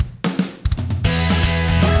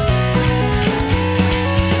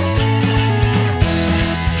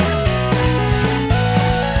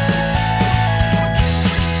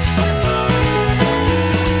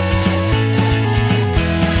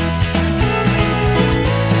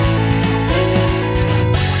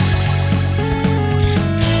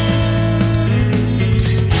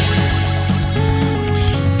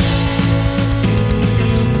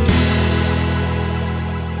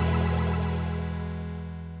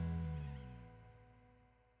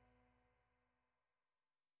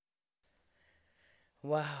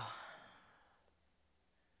Wow.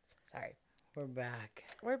 Sorry. We're back.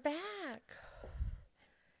 We're back.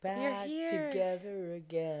 We're Back here. together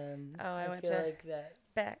again. Oh, I went feel to like that.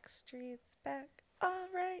 Backstreet's back. All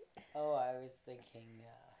right. Oh, I was thinking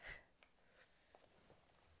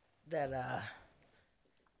that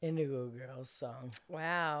Indigo Girls song.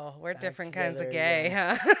 Wow, we're Back different kinds of together gay,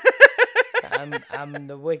 again. huh? I'm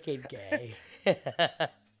the wicked gay.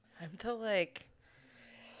 I'm the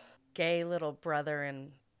gay little brother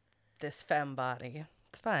in this femme body.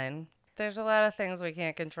 It's fine. There's a lot of things we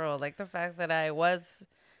can't control, like the fact that I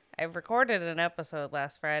recorded an episode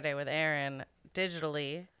last Friday with Aaron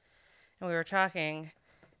digitally, and we were talking,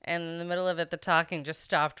 and in the middle of it, the talking just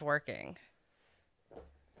stopped working.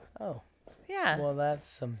 Oh. Yeah. Well, that's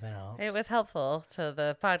something else. It was helpful to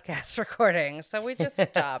the podcast recording, so we just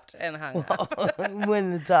stopped and hung up.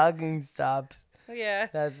 When the talking stops, Yeah.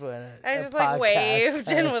 that's when I a just podcast waved and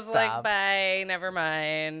kinda was like, stops. bye, never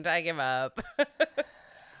mind, I give up.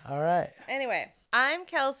 All right. Anyway, I'm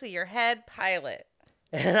Kelsey, your head pilot.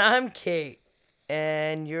 And I'm Kate,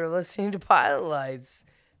 and you're listening to Pilot Lights,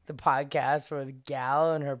 the podcast where the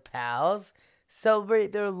gal and her pals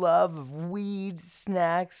celebrate their love of weed,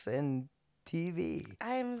 snacks, and TV.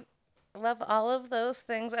 Love all of those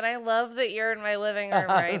things, and I love that you're in my living room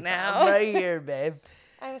right now. I'm right here, babe.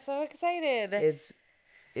 I'm so excited.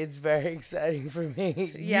 It's very exciting for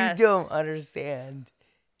me. Yes. You don't understand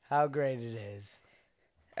how great it is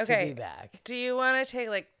to be back. Do you want to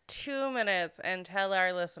take 2 minutes and tell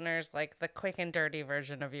our listeners the quick and dirty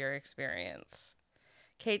version of your experience?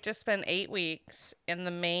 Kate just spent 8 weeks in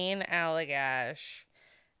the Maine Allagash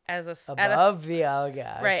Above the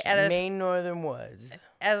Allagash, right, Maine Northern Woods.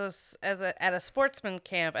 at a sportsman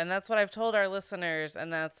camp, and that's what I've told our listeners,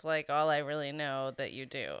 and that's all I really know that you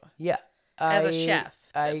do. Yeah. As a chef.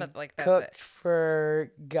 I that's cooked it.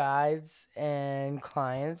 for guides and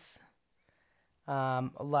clients. A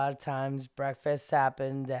lot of times breakfast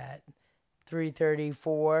happened at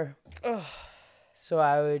 3:34. Ugh. So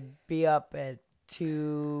I would be up at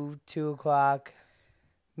 2 o'clock,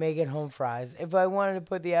 making home fries. If I wanted to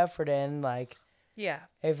put the effort in, Yeah.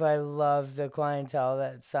 if I loved the clientele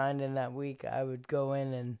that signed in that week, I would go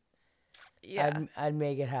in and Yeah. I'd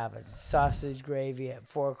make it happen. Sausage gravy at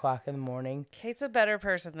 4 o'clock in the morning. Kate's a better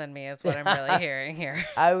person than me is what I'm really hearing here.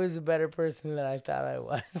 I was a better person than I thought I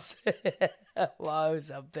was while I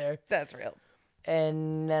was up there. That's real.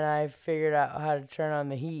 And then I figured out how to turn on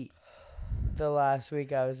the heat the last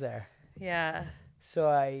week I was there. Yeah. So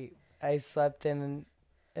I slept in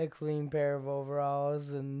a clean pair of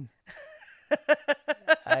overalls and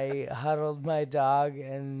I huddled my dog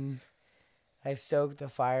and I stoked the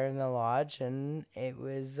fire in the lodge, and it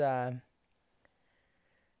was, I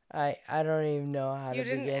don't even know how to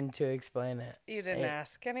begin to explain it. You didn't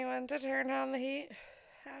ask anyone to turn on the heat?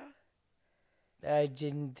 How? I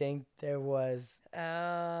didn't think there was.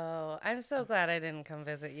 Oh, I'm so glad I didn't come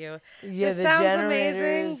visit you. Yeah, this the sounds generators,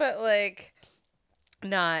 amazing, but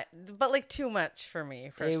too much for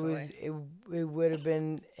me personally. it would have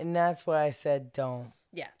been, and that's why I said don't.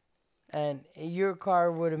 Yeah. And your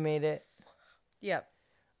car would have made it. Yep.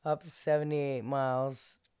 Up 78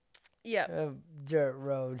 miles Yep. of dirt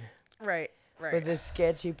road. Right. But the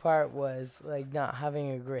sketchy part was not having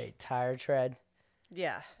a great tire tread.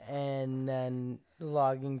 Yeah. And then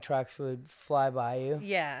logging trucks would fly by you.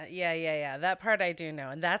 Yeah. That part I do know.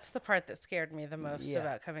 And that's the part that scared me the most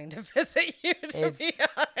about coming to visit you, to be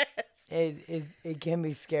honest. It can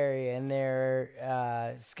be scary, and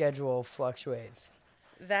their schedule fluctuates.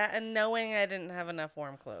 That and knowing I didn't have enough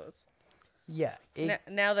warm clothes. Yeah.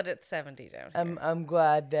 Now that it's 70 down here. I'm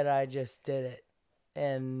glad that I just did it,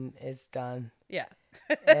 and it's done. Yeah.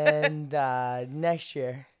 And next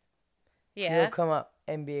year, yeah, you'll come up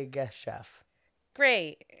and be a guest chef.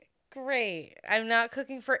 Great. I'm not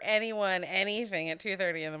cooking for anyone anything at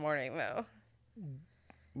 2:30 in the morning, though.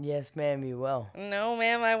 Yes, ma'am, you will. No,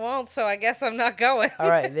 ma'am, I won't, so I guess I'm not going. All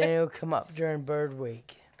right, then you'll come up during Bird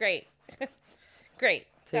Week. Great. Great.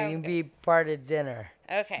 So you can be part of dinner.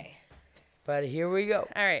 Okay. But here we go.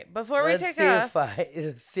 All right. Before we take off.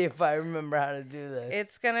 Let's see if I remember how to do this.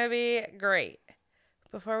 It's going to be great.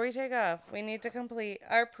 Before we take off, we need to complete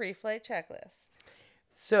our pre-flight checklist.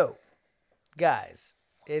 So, guys,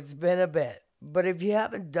 it's been a bit. But if you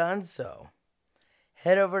haven't done so,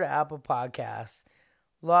 head over to Apple Podcasts,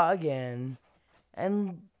 log in,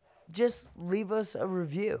 and just leave us a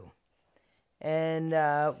review. And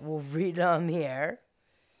we'll read it on the air.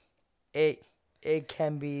 It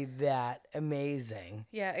can be that amazing.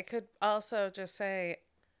 Yeah, it could also just say,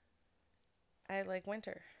 I like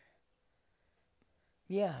winter.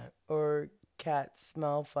 Yeah, or cats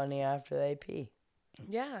smell funny after they pee.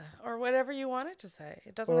 Yeah, or whatever you want it to say.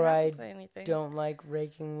 It doesn't Or have I to say anything. don't like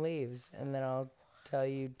raking leaves. And then I'll tell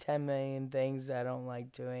you 10 million things I don't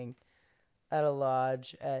like doing at a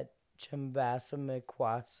lodge at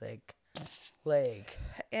Chimbassamiquasick Lake.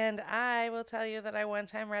 And I will tell you that I one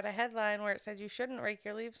time read a headline where it said you shouldn't rake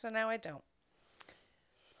your leaves, so now I don't.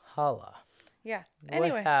 Holla. Yeah.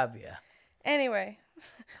 What have you? Anyway,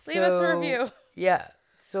 leave us a review. Yeah.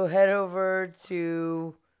 So head over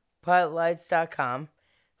to pilotlights.com.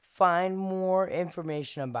 Find more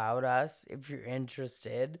information about us if you're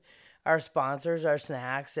interested. Our sponsors, our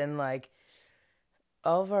snacks, and like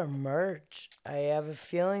all of our merch. I have a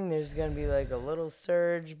feeling there's going to be like a little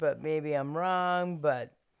surge, but maybe I'm wrong.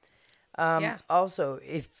 But Yeah. also,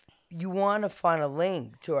 if you want to find a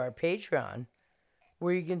link to our Patreon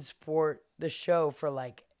where you can support the show for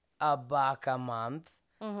like $1 a month,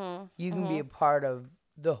 you can be a part of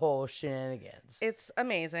the whole shenanigans. It's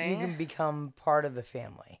amazing. You can become part of the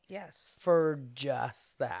family Yes. for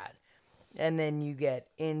just that. And then you get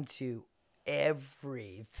into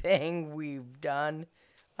everything we've done.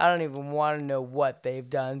 I don't even want to know what they've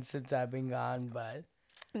done since I've been gone, but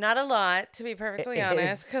Not a lot, to be perfectly It's-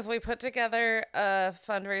 honest, because we put together a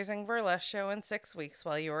fundraising burlesque show in 6 weeks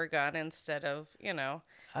while you were gone instead of, I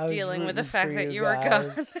was dealing with the rooting fact for that you were gone.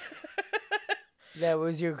 guys. That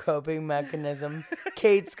was your coping mechanism.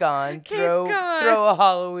 Kate's gone. Kate's throw, gone. Throw a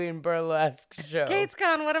Halloween burlesque show. Kate's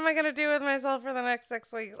gone. What am I going to do with myself for the next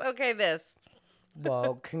 6 weeks? Okay, this.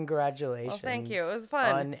 Well, congratulations. Well, thank you. It was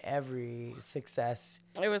fun. On every success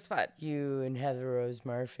It was fun. you and Heather Rose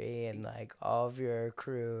Murphy and like all of your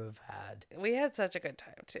crew have had. We had such a good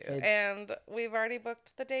time, too. And we've already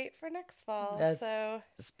booked the date for next fall. That's so,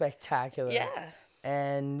 spectacular. yeah.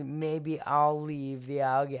 And maybe I'll leave the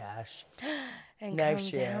Allgash And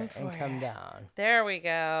next come year down for and come it. down. There we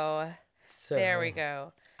go. So There we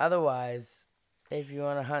go. Otherwise, if you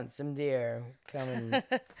want to hunt some deer, come and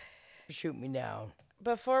shoot me down.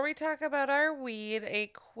 Before we talk about our weed, a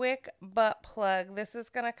quick butt plug. This is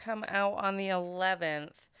going to come out on the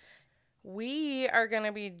 11th. We are going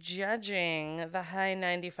to be judging the High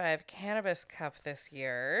 95 Cannabis Cup this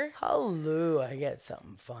year. Hallelujah, I get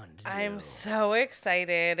something fun to do. I'm so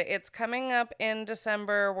excited. It's coming up in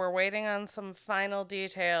December. We're waiting on some final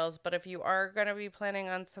details, but if you are going to be planning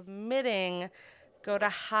on submitting, go to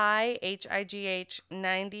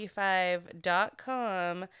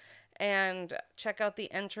high95.com and check out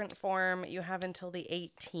the entrant form. You have until the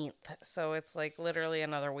 18th, so it's like literally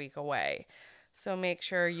another week away. So make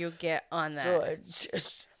sure you get on that. So I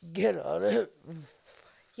just get on it.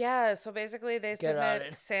 Yeah, so basically they Get on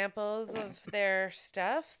submit it. samples of their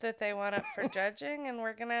stuff that they want up for judging, and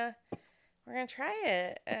we're gonna try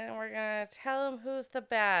it, and we're gonna tell them who's the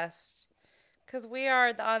best, because we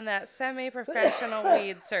are on that semi-professional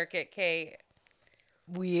weed circuit, Kate.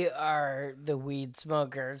 We are the weed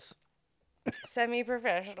smokers.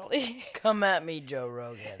 Semi-professionally. Come at me, Joe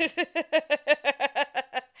Rogan.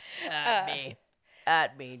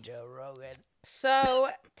 At me, Joe Rogan. So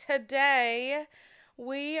today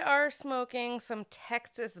we are smoking some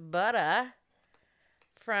Texas butter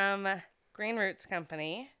from Green Roots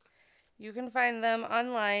Company. You can find them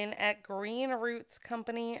online at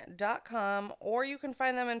greenrootscompany.com, or you can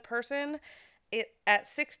find them in person at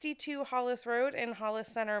 62 Hollis Road in Hollis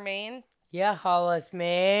Center, Maine. Yeah, Hollis,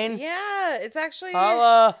 man. Yeah, it's actually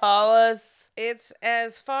Holla, Hollis. it's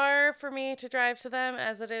as far for me to drive to them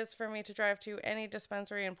as it is for me to drive to any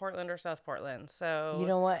dispensary in Portland or South Portland. So You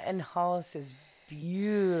know what? And Hollis is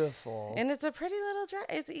beautiful. and it's a pretty little drive.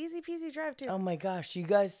 It's an easy peasy drive too. Oh my gosh, you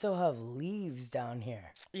guys still have leaves down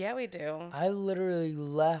here. Yeah, we do. I literally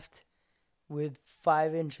left with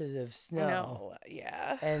 5 inches of snow. No,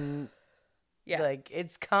 yeah. And Yeah. like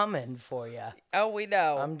it's coming for you. Oh, we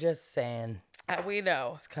know. I'm just saying, We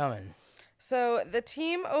know. it's coming. So the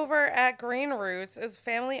team over at Green Roots is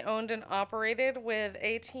family owned and operated with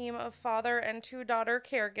a team of father and 2 daughter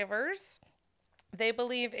caregivers. They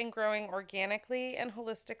believe in growing organically and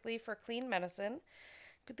holistically for clean medicine.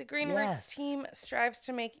 The Green Roots Yes. team strives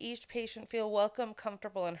to make each patient feel welcome,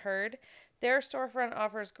 comfortable, and heard. Their storefront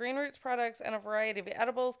offers Green Roots products and a variety of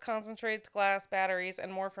edibles, concentrates, glass, batteries,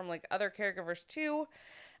 and more from like other caregivers too.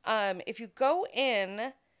 If you go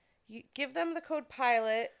in, you give them the code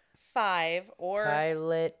PILOT5 or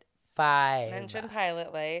Pilot 5. mention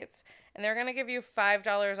Pilot Lights, and they're going to give you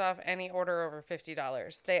 $5 off any order over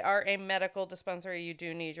 $50. They are a medical dispensary. You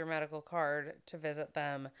do need your medical card to visit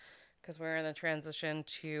them because we're in the transition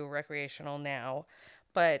to recreational now.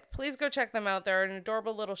 But please go check them out. They're an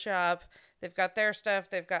adorable little shop. they've got their stuff.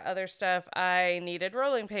 They've got other stuff. I needed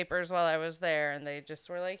rolling papers while I was there, and they just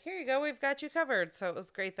were like, here you go. We've got you covered. So it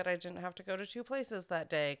was great that I didn't have to go to 2 places that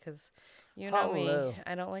day because you know Hello. me.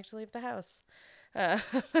 I don't like to leave the house.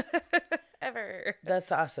 Ever.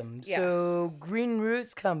 That's awesome. Yeah. So Green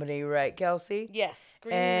Roots Company, right, Kelsey? Yes.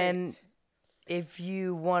 Green And Roots. if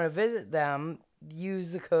you want to visit them,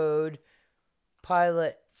 use the code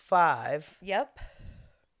PILOT5, Yep.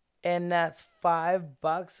 and that's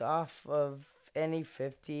 $5 off of any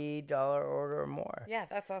 $50 order or more. Yeah,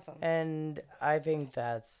 that's awesome. And I think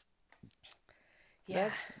that's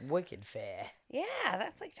wicked fair. Yeah,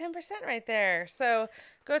 that's like 10% right there. So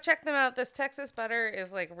go check them out. This Texas butter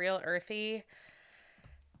is like real earthy.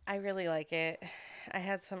 I really like it. I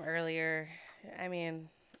had some earlier. I mean,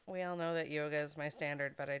 we all know that yoga is my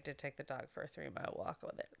standard, but I did take the dog for a 3-mile walk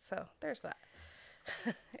with it. So there's that.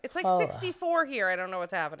 It's like 64 here. I don't know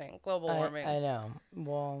what's happening. Global warming. I know.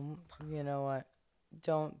 Well, you know what?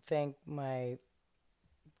 Don't thank my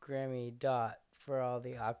Grammy Dot for all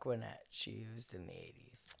the Aquanet she used in the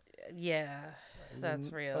 80s. Yeah,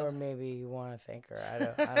 that's real. Or maybe you want to thank her. I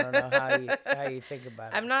don't know how you think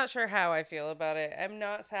about it. I'm not sure how I feel about it. I'm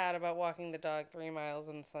not sad about walking the dog 3 miles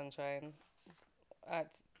in the sunshine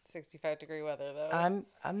at 65-degree weather, though.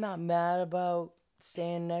 I'm not mad about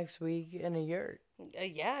staying next week in a yurt.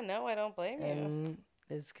 Yeah, no, I don't blame you. And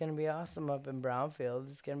it's going to be awesome up in Brownfield.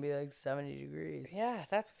 It's going to be like 70 degrees. Yeah,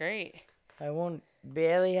 that's great. I won't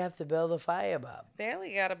barely have to build a fire, Bob.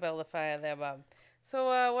 Barely got to build a fire there, Bob.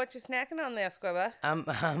 So, what you snacking on there, Squibba?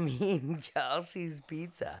 I'm eating Kelsey's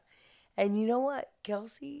pizza. And you know what?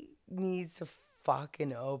 Kelsey needs to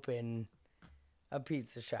fucking open a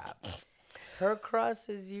pizza shop. Her crust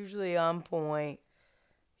is usually on point.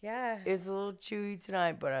 Yeah. It's a little chewy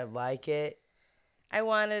tonight, but I like it. I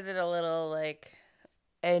wanted it a little, like,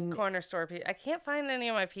 And corner store pizza. I can't find any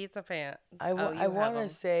of my pizza pants. I want to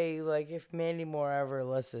say, like, if Mandy Moore ever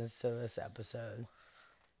listens to this episode,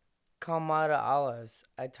 Kalmata Olives,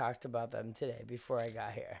 I talked about them today before I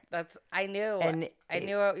got here. I knew. And I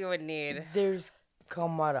knew what you would need. There's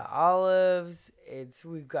Kalmata Olives.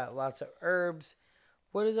 We've got lots of herbs.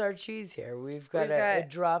 What is our cheese here? We've got a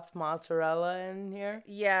dropped mozzarella in here.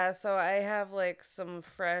 Yeah, so I have, like, some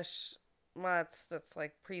fresh mozz that's,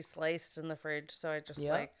 like, pre-sliced in the fridge, so I just,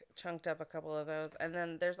 like, chunked up a couple of those. And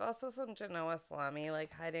then there's also some Genoa salami,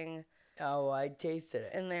 like, hiding... Oh, I tasted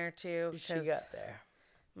it. In there, too. She got there.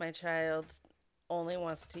 My child only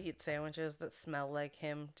wants to eat sandwiches that smell like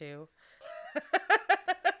him, too.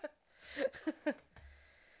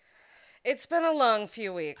 It's been a long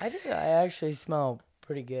few weeks. I think I actually smell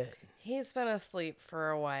pretty good. He's been asleep for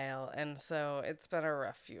a while, and so it's been a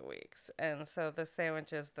rough few weeks. And so the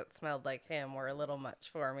sandwiches that smelled like him were a little much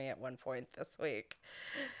for me at one point this week.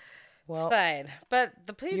 Well, it's fine. But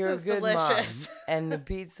the pizza's delicious. Mom, and the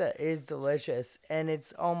pizza is delicious. And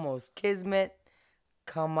it's almost Kismet,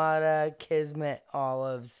 Kalmata, Kismet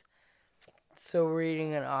Olives. So we're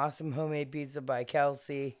eating an awesome homemade pizza by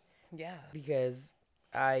Kelsey. Yeah. Because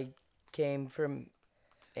I came from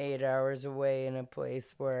 8 hours away in a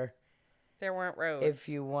place where there weren't roads. If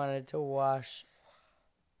you wanted to wash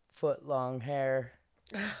foot-long hair,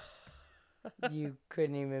 you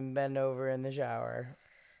couldn't even bend over in the shower.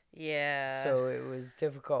 Yeah. So it was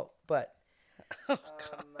difficult. But oh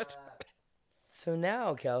God. So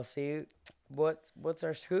now, Kelsey, what's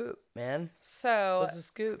our scoop, man? So what's the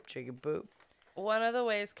scoop, chicken poop? One of the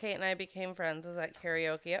ways Kate and I became friends is at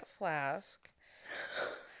karaoke at Flask.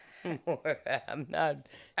 I'm not.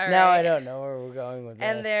 All now right. I don't know where we're going with this.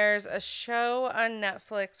 And there's a show on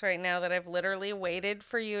Netflix right now that I've literally waited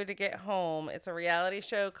for you to get home. It's a reality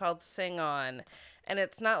show called Sing On. And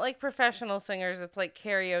it's not like professional singers. It's like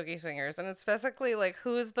karaoke singers. And it's basically like,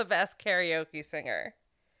 who's the best karaoke singer?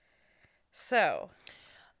 So.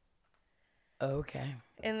 Okay.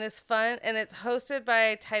 In this fun, and it's hosted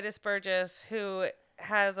by Titus Burgess, who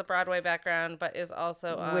has a Broadway background, but is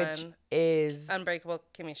also on Unbreakable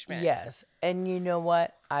Kimmy Schmidt. Yes. And you know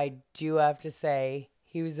what? I do have to say,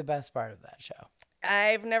 he was the best part of that show.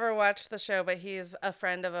 I've never watched the show, but he's a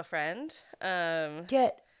friend of a friend.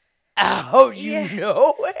 Get out, you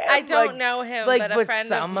know him? I don't know him, but a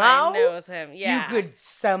friend of mine knows him. Yeah. You could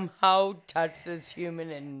somehow touch this human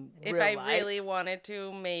in if real I life. really wanted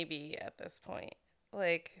to, maybe at this point.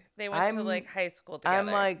 Like, they went to, like, high school together. I'm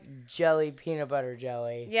like jelly, peanut butter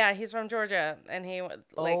jelly. Yeah, he's from Georgia, and he,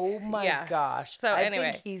 like... Oh, my gosh. So, I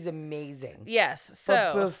anyway. think he's amazing. Yes,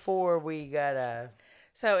 so... But before we gotta...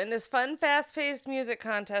 So, in this fun, fast-paced music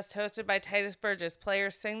contest hosted by Titus Burgess,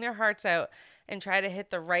 players sing their hearts out and try to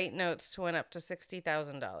hit the right notes to win up to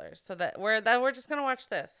 $60,000. So, we're just going to watch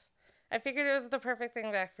this. I figured it was the perfect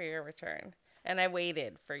thing back for your return. And I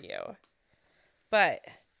waited for you. But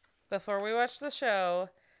before we watch the show,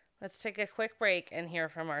 let's take a quick break and hear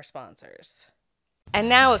from our sponsors. And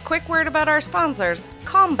now a quick word about our sponsors,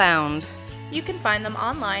 Calmbound. You can find them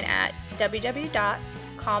online at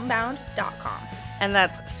www.calmbound.com. And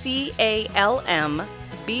that's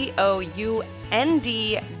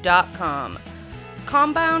CALMBOUND.com.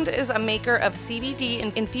 Calmbound is a maker of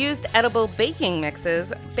CBD-infused edible baking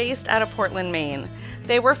mixes based out of Portland, Maine.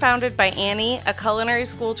 They were founded by Annie, a culinary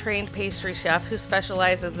school-trained pastry chef who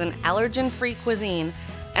specializes in allergen-free cuisine,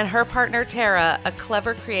 and her partner Tara, a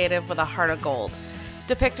clever creative with a heart of gold.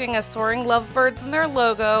 Depicting as soaring lovebirds in their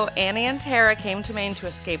logo, Annie and Tara came to Maine to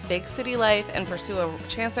escape big city life and pursue a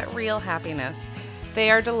chance at real happiness. They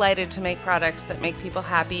are delighted to make products that make people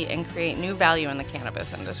happy and create new value in the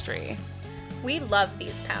cannabis industry. We love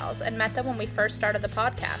these pals and met them when we first started the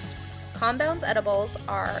podcast. Calmbound's edibles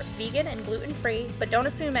are vegan and gluten-free, but don't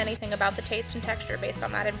assume anything about the taste and texture based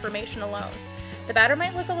on that information alone. The batter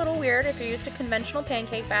might look a little weird if you're used to conventional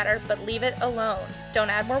pancake batter, but leave it alone.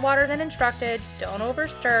 Don't add more water than instructed, don't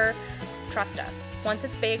overstir. Trust us, once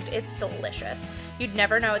it's baked, it's delicious. You'd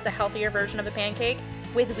never know it's a healthier version of a pancake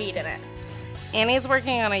with weed in it. Annie's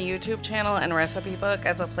working on a YouTube channel and recipe book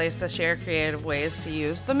as a place to share creative ways to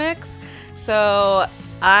use the mix. So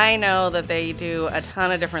I know that they do a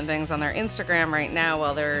ton of different things on their Instagram right now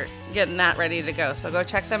while they're getting that ready to go. So go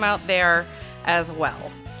check them out there as well.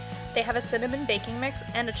 They have a cinnamon baking mix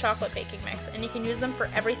and a chocolate baking mix, and you can use them for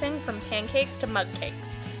everything from pancakes to mug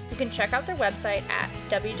cakes. You can check out their website at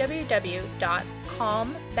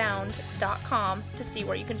www.calmbound.com to see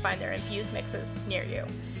where you can find their infused mixes near you.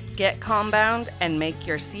 Get Calmbound and make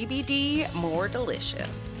your CBD more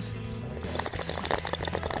delicious.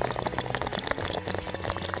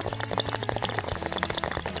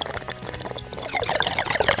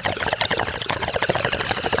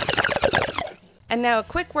 And now a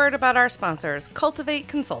quick word about our sponsors, Cultivate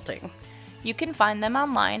Consulting. You can find them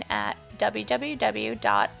online at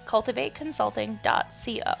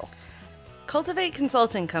www.cultivateconsulting.co. Cultivate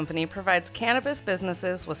Consulting Company provides cannabis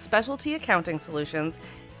businesses with specialty accounting solutions,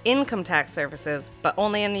 income tax services, but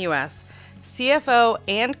only in the U.S., CFO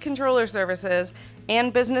and controller services,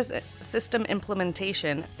 and business system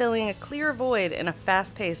implementation, filling a clear void in a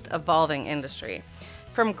fast-paced, evolving industry.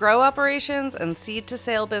 From grow operations and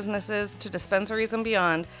seed-to-sale businesses to dispensaries and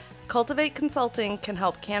beyond, Cultivate Consulting can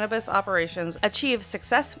help cannabis operations achieve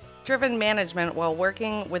success-driven management while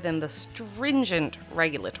working within the stringent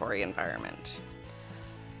regulatory environment.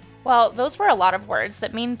 Well, those were a lot of words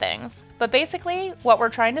that mean things, but basically what we're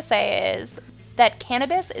trying to say is that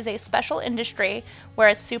cannabis is a special industry where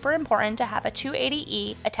it's super important to have a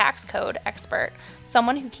 280E, a tax code expert,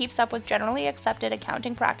 someone who keeps up with generally accepted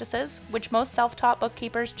accounting practices, which most self-taught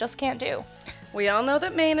bookkeepers just can't do. We all know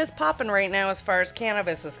that Maine is popping right now as far as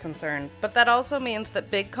cannabis is concerned, but that also means that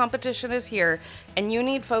big competition is here, and you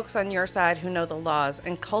need folks on your side who know the laws,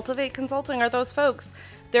 and Cultivate Consulting are those folks.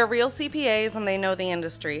 They're real CPAs and they know the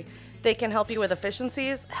industry. They can help you with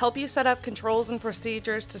efficiencies, help you set up controls and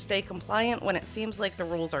procedures to stay compliant when it seems like the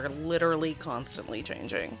rules are literally constantly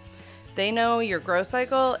changing. They know your grow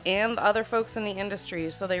cycle and the other folks in the industry,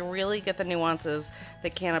 so they really get the nuances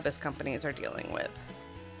that cannabis companies are dealing with.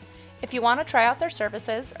 If you want to try out their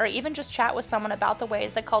services or even just chat with someone about the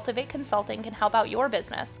ways that Cultivate Consulting can help out your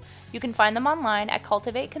business, you can find them online at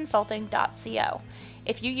cultivateconsulting.co.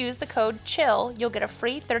 If you use the code CHILL, you'll get a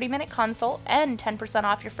free 30-minute consult and 10%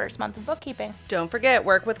 off your first month of bookkeeping. Don't forget,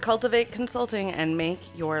 work with Cultivate Consulting and make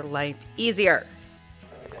your life easier.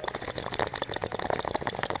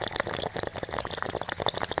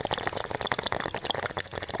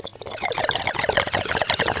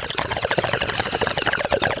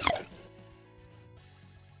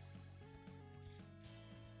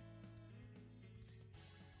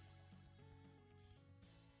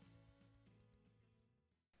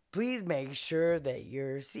 Please make sure that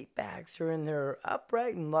your seat backs are in their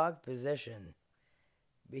upright and locked position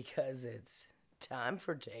because it's time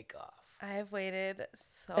for takeoff. I've waited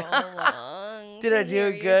so long. Did I do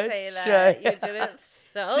it good? You say that. You did it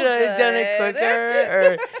so Should good. I have done it quicker?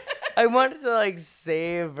 Or I wanted to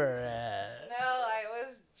savor it. No, I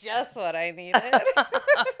was just what I needed.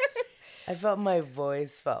 I felt my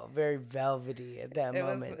voice felt very velvety at that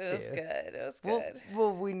moment too. It was good. It was good.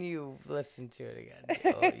 Well, when you listen to it again,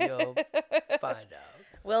 you'll find out.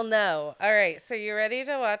 We'll know. All right. So you ready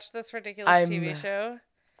to watch this ridiculous TV show?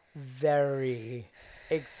 Very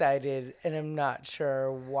excited, and I'm not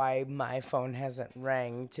sure why my phone hasn't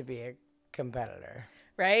rang to be a competitor.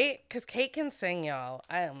 Right? Because Kate can sing, y'all.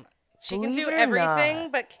 She can Believe do it or everything,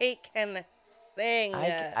 not. but Kate can sing.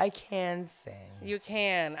 I can sing. You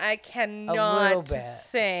can. I little cannot bit.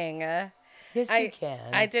 sing. Yes, you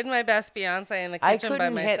can. I did my best Beyonce in the I kitchen by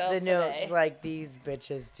couldn't hit myself the notes today. like these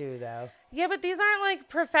bitches do, though. Yeah, but these aren't like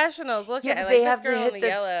professionals. Look Yeah, at but like they this have to girl in hit the the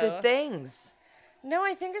yellow. things. No,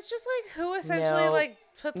 I think it's just like who essentially No. like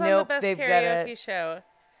puts on the Nope, best they've karaoke gotta- show.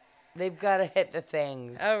 They've got to hit the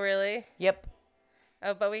things. Oh, really? Yep.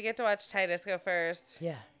 Oh, but we get to watch Titus go first.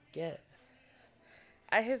 Yeah, get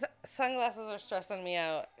it. His sunglasses are stressing me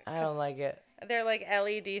out. I don't like it. They're like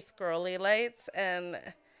LED scrolly lights, and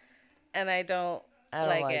I don't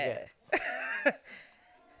like it.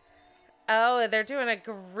 Oh, they're doing a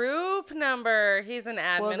group number. He's an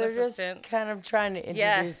admin Well, they're assistant. just kind of trying to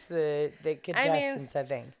introduce the contestants, I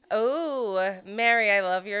think. Oh, Mary, I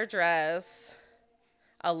love your dress.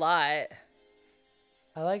 A lot.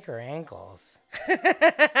 I like her ankles.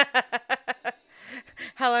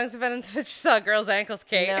 How long's it been since you saw a girl's ankles,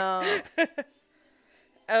 Kate? No.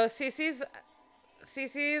 Oh, Cece's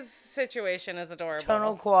situation is adorable.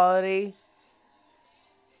 Tonal quality.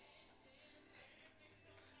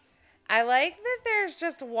 I like that there's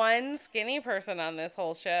just one skinny person on this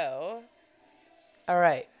whole show. All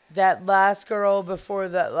right. That last girl before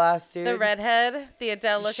that last dude. The redhead, the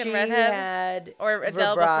Adele-looking she redhead, had or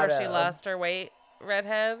Adele before she vibrato. lost her weight,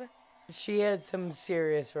 redhead. She had some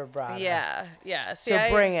serious vibrato. Yeah. See, So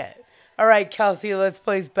bring it. All right, Kelsey, let's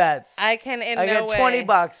place bets. I can in I no got way.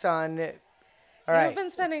 $20 on it. All You've right.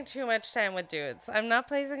 been spending too much time with dudes. I'm not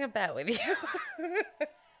placing a bet with you.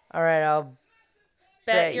 All right, I'll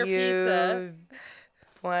bet your you pizza.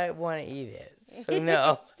 want to eat it. So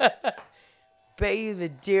no. Bet you the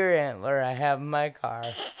deer antler I have in my car.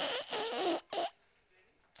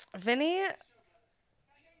 Vinny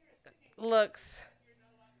looks.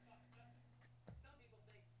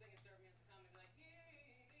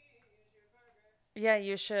 Yeah,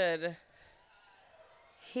 you should.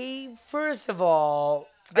 He, first of all,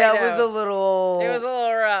 that was know. a little. It was a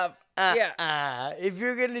little rough. Yeah. If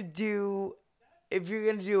you're gonna do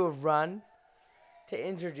a run to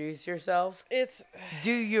introduce yourself, It's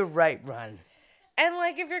do your right run. and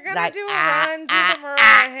like if you're gonna Like, do a run, do the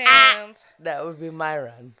Mariah hands. That would be my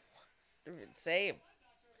run. Same.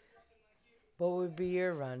 What would be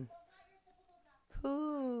your run?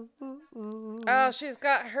 Ooh, ooh, ooh. Oh, she's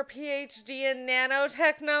got her PhD in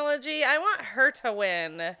nanotechnology. I want her to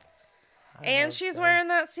win. And hope she's so. wearing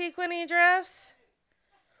that sequiny dress.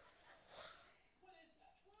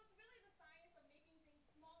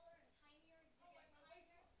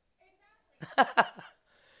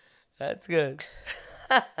 That's good.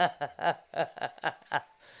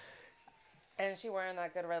 And she wearing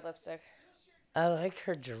that good red lipstick. I like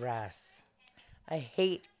her dress. I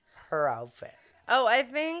hate her outfit. Oh, I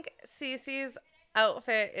think Cece's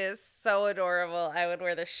outfit is so adorable. I would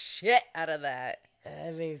wear the shit out of that.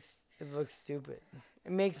 I think it looks stupid.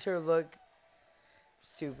 It makes her look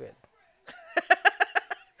stupid.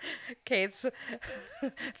 Kate's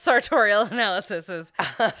sartorial analysis is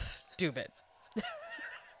stupid.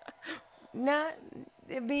 Not,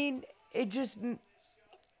 I mean,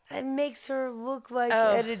 it makes her look like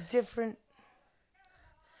Oh. at a different.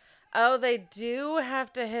 Oh, they do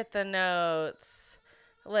have to hit the notes.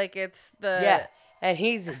 Like it's the... Yeah, and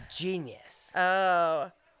he's a genius.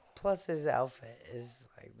 Oh. Plus, his outfit is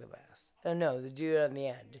like the best. Oh no, the dude on the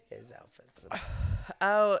end, his outfit's the best.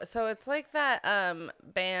 Oh, so it's like that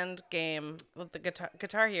band game with the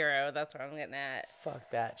Guitar Hero. That's what I'm getting at. Fuck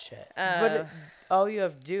that shit. But all you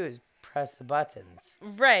have to do is press the buttons.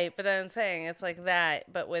 Right, but then I'm saying it's like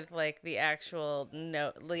that, but with like the actual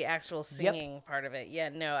note, the actual singing part of it. Yeah,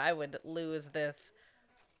 no, I would lose this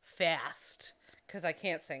fast because I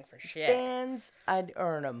can't sing for shit. Fans, I'd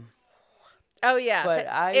earn them. Oh yeah, But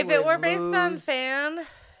I if it would were based on lose. fan,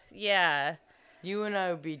 yeah, You and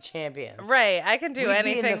I would be champions. right. I can do We'd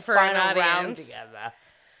be in anything the for an final round audience. together.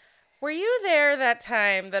 Were you there that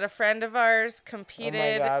time that a friend of ours Oh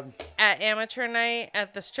competed my god, at amateur night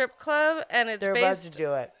at the strip club, and it's they're about to based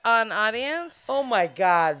do it. on audience? Oh my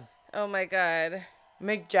god, Oh my god!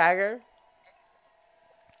 Mick Jagger.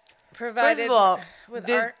 Provided First of all, with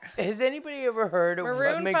art. has anybody ever heard of what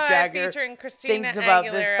Maroon Mick 5 Jagger featuring Christina thinks about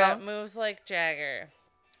this Aguilera song? moves like Jagger.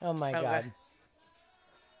 Oh my Okay. god.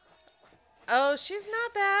 Oh, she's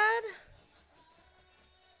not bad.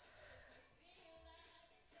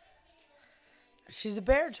 She's a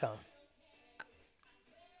baritone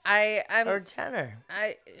I'm or tenor.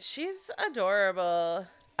 she's adorable.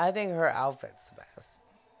 I think her outfit's the best.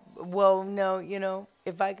 Well, no,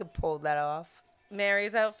 if I could pull that off,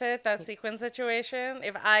 Mary's outfit, that sequin situation.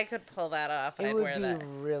 If I could pull that off, It I'd would wear be that.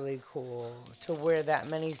 really cool to wear that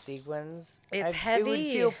many sequins. It's It would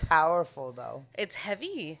heavy. feel powerful, though. It's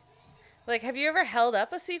heavy. Like, have you ever held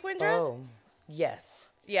up a sequin dress? Oh, yes.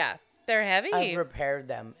 Yeah, they're heavy. I've repaired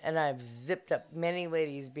them, and I've zipped up many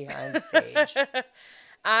ladies behind stage.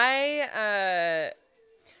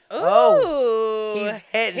 Oh, he's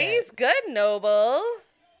hitting He's it. good, Noble.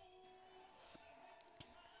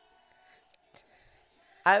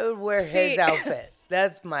 I would wear See- his outfit.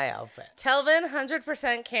 That's my outfit. Telvin,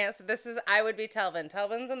 100% can't. I would be Telvin.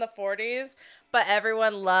 Telvin's in the 40s, but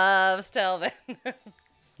everyone loves Telvin.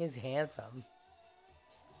 He's handsome.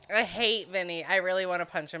 I hate Vinny. I really want to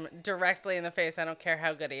punch him directly in the face. I don't care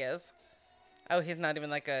how good he is. Oh, he's not even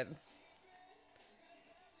that good.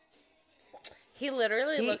 He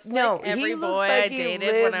literally looks like every boy I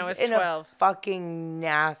dated when I was 12. A fucking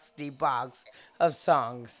nasty box of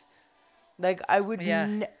songs. Like I would,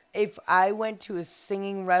 Yeah. if I went to a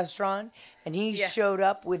singing restaurant and he Yeah. showed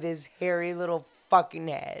up with his hairy little fucking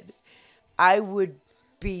head, I would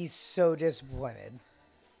be so disappointed.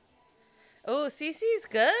 Oh, Cece's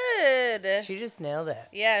good. She just nailed it.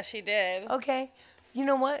 Yeah, she did. Okay, you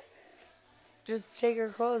know what? Just take her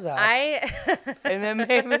clothes off, I. and then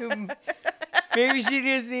maybe she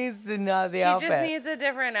just needs to nod the She outfit. just needs a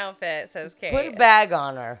different outfit, says Kate. Put a bag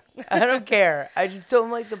on her. I don't care. I just don't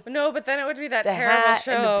like the No, but then it would be that the terrible hat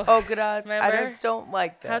show. and the polka dots. I Remember? just don't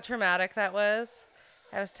like How that. traumatic that was.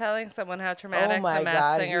 I was telling someone how traumatic Oh my the Masked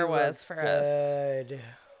God, Singer he was looks for us. good.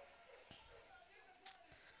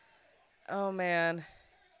 Oh man,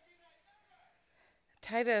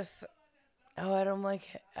 Titus. Oh, I don't like.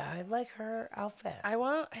 I like her outfit. I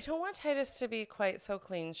don't want Titus to be quite so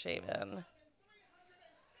clean shaven.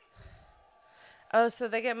 Oh, so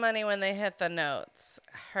they get money when they hit the notes.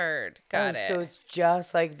 Heard. Got it. So it's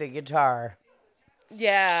just like the guitar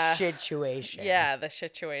Yeah. situation. Yeah, the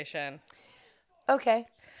situation. Okay.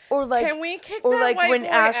 Or like, Can we kick or that like white when boy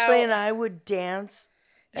Ashley out? and I would dance.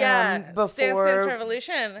 Yeah. Dance Before Dance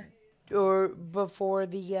Revolution. or before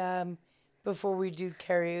the before we do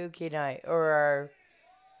karaoke night or our.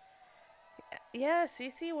 Yeah,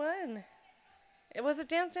 CC won. It was a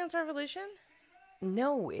Dance Dance Revolution.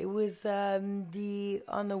 No, it was the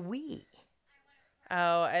on the Wii.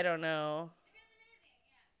 Oh, I don't know.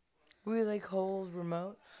 We like hold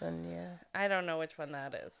remotes and yeah. I don't know which one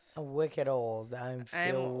that is. Wicked old. I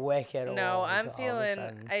feel wicked old. No, I'm all of a feeling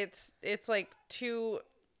sudden. it's like too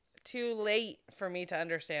late for me to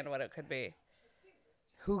understand what it could be.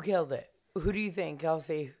 Who killed it? Who do you think,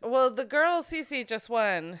 Kelsey? Well, the girl Cece just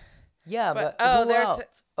won. Yeah, But- but, oh, who there's-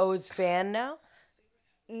 else? Oh, it's Fan now?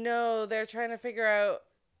 No, they're trying to figure out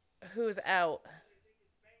who's out.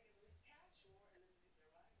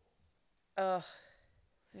 Ugh.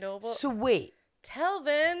 Noble. So wait.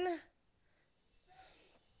 Telvin.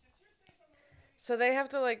 So they have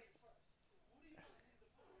to like.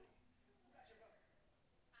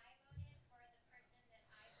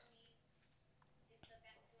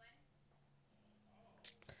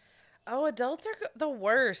 Oh, adults are the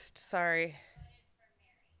worst. Sorry.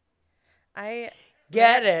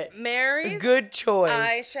 Get it. Mary's Good choice.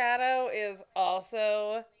 eyeshadow is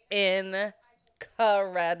also incredible.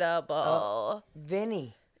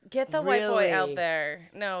 Vinny. Get the white boy out Really? there.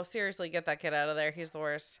 No, seriously, get that kid out of there. He's the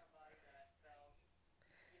worst.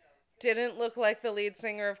 Didn't look like the lead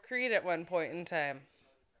singer of Creed at one point in time.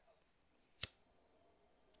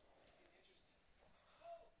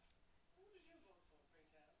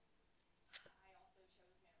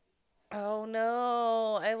 Oh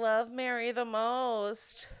no, I love Mary the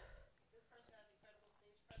most.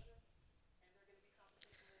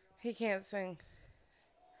 He can't sing.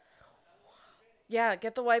 Yeah,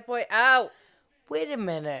 get the white boy out. Wait a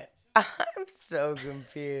minute. I'm so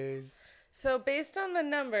confused. So based on the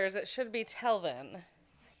numbers, it should be Telvin.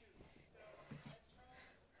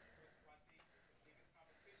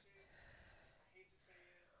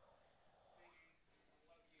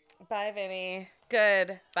 Bye, Vinny.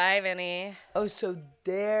 Good. Bye, Vinny. Oh, so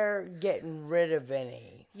they're getting rid of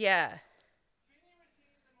Vinny Yeah.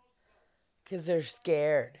 because they're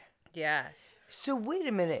scared. Yeah. So wait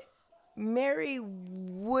a minute. Mary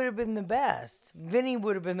would have been the best. Vinny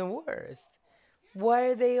would have been the worst. Why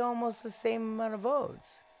are they almost the same amount of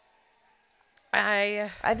votes? I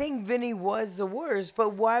think Vinny was the worst,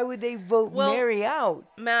 but why would they vote Well- Mary out?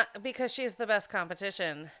 Because she's the best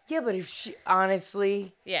competition. Yeah, but if she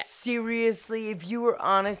honestly, Yeah. seriously, if you were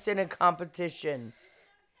honest in a competition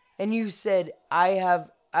and you said,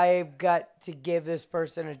 I've got to give this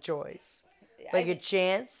person a choice, like a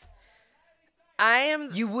chance.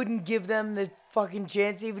 You wouldn't give them the fucking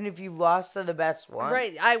chance even if you lost to the best one?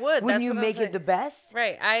 Right, I would. Wouldn't That's you what I'm make it saying. the best?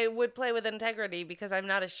 Right, I would play with integrity because I'm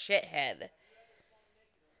not a shithead.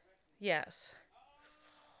 Yes.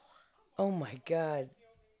 Oh my god.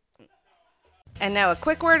 And now a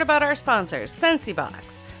quick word about our sponsors,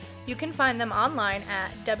 SensiBox. You can find them online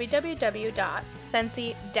at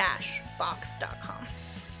www.sensi-box.com.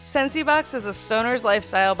 SensiBox is a stoner's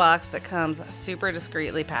lifestyle box that comes super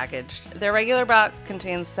discreetly packaged. Their regular box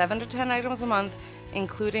contains 7 to 10 items a month,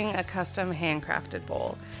 including a custom handcrafted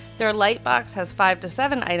bowl. Their light box has 5 to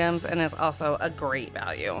 7 items and is also a great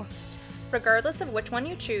value. Regardless of which one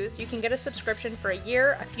you choose, you can get a subscription for a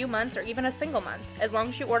year, a few months, or even a single month. As long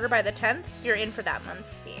as you order by the 10th, you're in for that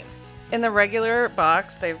month's theme. In the regular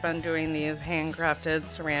box, they've been doing these handcrafted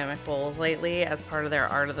ceramic bowls lately as part of their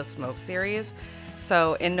Art of the Smoke series.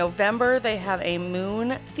 So in November, they have a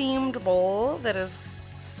moon-themed bowl that is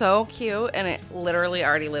so cute, and it literally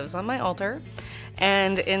already lives on my altar.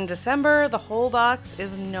 And in December, the whole box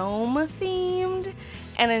is gnome-themed.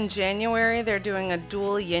 And in January, they're doing a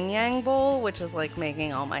dual yin-yang bowl, which is like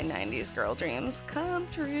making all my 90s girl dreams come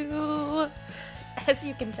true. As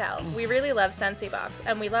you can tell, we really love SensiBox,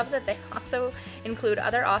 and we love that they also include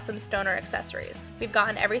other awesome stoner accessories. We've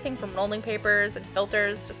gotten everything from rolling papers and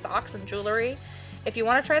filters to socks and jewelry. If you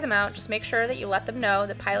want to try them out, just make sure that you let them know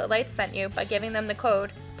that Pilot Lights sent you by giving them the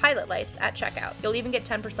code PILOTLIGHTS at checkout. You'll even get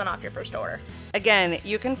 10% off your first order. Again,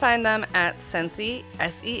 you can find them at Sensi,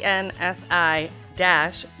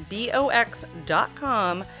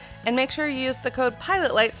 sensi-box.com, and make sure you use the code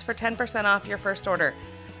PILOTLIGHTS for 10% off your first order.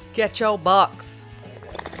 Get your box.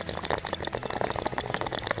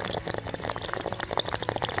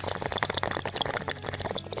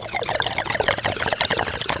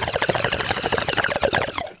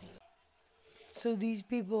 So these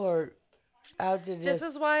people are out to just This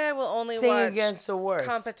is why I will only sing watch against the worst.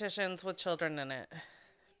 competitions with children in it.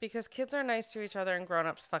 Because kids are nice to each other and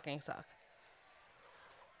grown-ups fucking suck.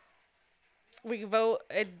 We vote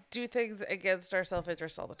and do things against our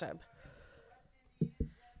self-interest all the time.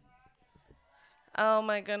 Oh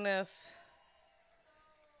my goodness.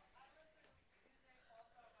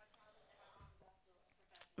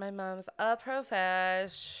 My mom's a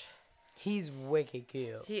profesh. He's wicked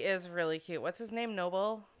cute. He is really cute. What's his name?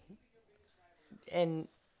 Noble? And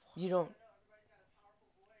you don't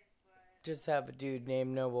just have a dude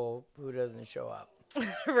named Noble who doesn't show up.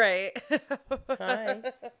 Right. Hi.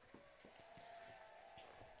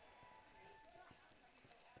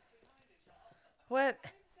 What?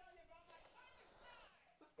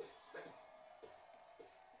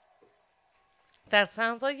 That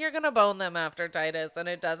sounds like you're gonna bone them after Titus, and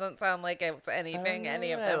it doesn't sound like it's anything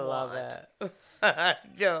any of them I love want. it. I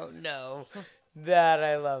don't know. That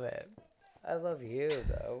I love it. I love you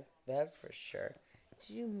though. That's for sure.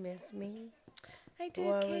 Did you miss me I did,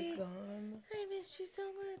 while I was Kate. gone? I missed you so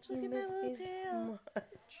much. You Look at my missed little me so tail. much.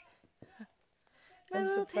 My I'm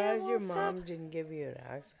little tail surprised your won't stop. mom didn't give you an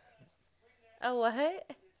accent. Oh,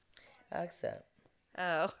 what? Accent.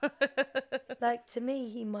 Oh. Like to me,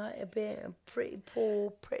 he might have been a pretty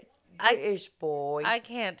poor, British boy. I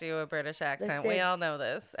can't do a British accent. That's We it. all know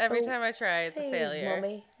this. Every Oh, time I try, it's a Please, failure.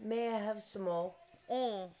 Mommy, may I have some more?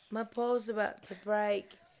 Mm. My paws about to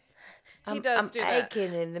break. He does I'm do that.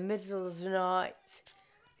 aching in the middle of the night.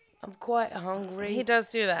 I'm quite hungry. He does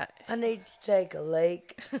do that. I need to take a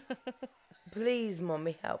leak. Please,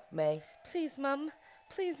 Mommy, help me. Please, Mum.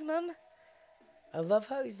 Please, Mum. I love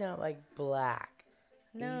how he's not like black.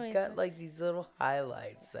 No, he's got like these little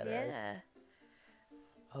highlights that are. Yeah.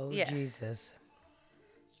 Oh, Yeah. Jesus.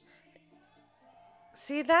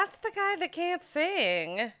 See, that's the guy that can't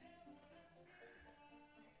sing.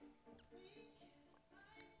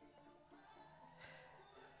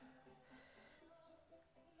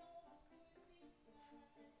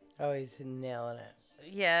 Oh, he's nailing it.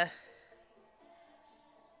 Yeah.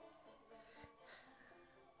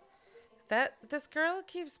 This girl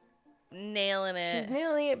keeps nailing it. She's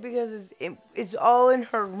nailing it because it's all in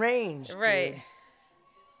her range. right. Dude.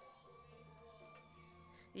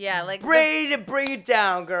 Yeah, like Ready to bring it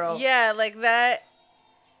down, girl. yeah, like that.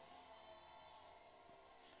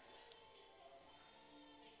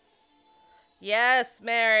 Yes,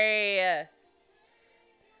 Mary.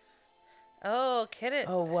 Oh, kid it.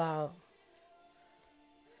 Oh, wow.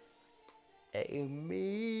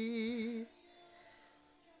 Amy.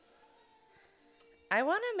 I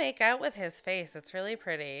want to make out with his face. It's really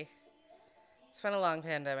pretty. It's been a long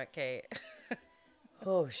pandemic, Kate.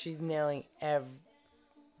 Oh, she's nailing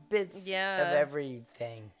bits Yeah. of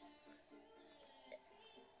everything.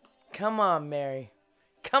 Come on, Mary.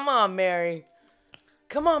 Come on, Mary.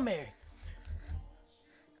 Come on, Mary.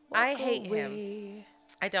 I hate him.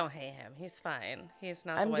 I don't hate him. He's fine. He's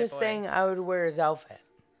not the I'm white just boy. saying I would wear his outfit.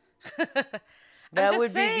 That just would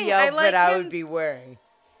be saying, the I outfit like I him. would be wearing.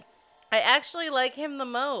 I actually like him the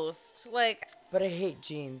most. Like, But I hate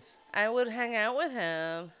jeans. I would hang out with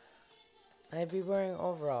him. I'd be wearing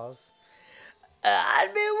overalls.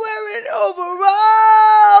 I'd be wearing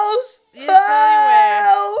overalls. You tell you where.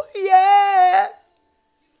 Oh, yeah.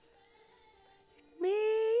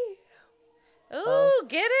 Me. Ooh,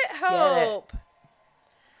 get it, Get it. Hope.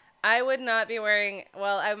 I would not be wearing.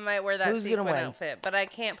 Well, I might wear that Who's gonna sequin win? outfit, but I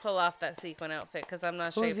can't pull off that sequin outfit because I'm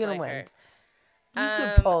not Who's shaped gonna like win? her.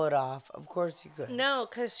 You could pull it off. Of course you could. No,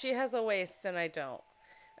 because she has a waist and I don't.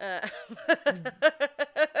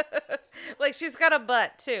 Like, she's got a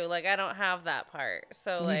butt too. Like, I don't have that part.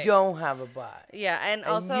 So like, You don't have a butt. Yeah, and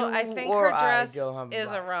also you I think or her I dress don't have a is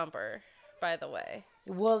a butt. romper. By the way,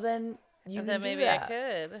 Well, then you and can then do maybe that. I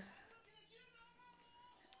could.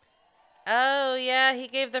 Oh yeah, he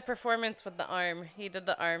gave the performance with the arm. He did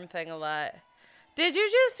the arm thing a lot. Did you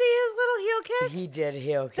just see his little heel kick? He did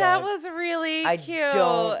heel kick. That was really I cute.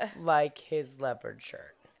 don't like his leopard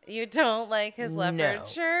shirt. You don't like his leopard No,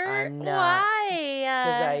 shirt? I'm not. Why?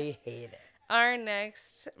 Because I hate it. Our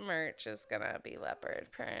next merch is gonna be leopard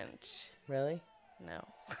print. Really? No.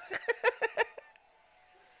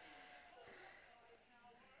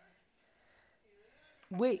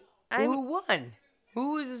 Wait, who won?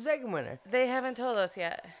 Who was the second winner? They haven't told us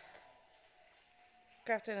yet.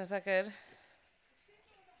 Grafton, is that good?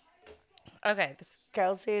 Okay.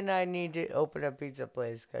 Kelsey and I need to open a pizza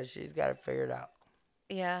place because she's got it figured out.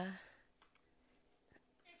 Yeah.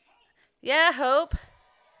 Yeah, Hope.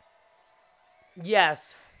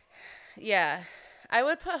 Yes. Yeah. I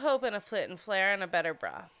would put Hope in a flit and flare and a better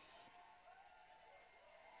bra.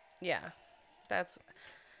 Yeah. That's...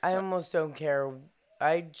 I almost don't care.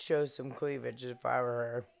 I'd show some cleavage if I were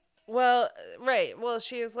her. Well, right. Well,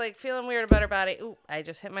 she's like feeling weird about her body. Ooh, I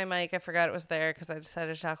just hit my mic. I forgot it was there because I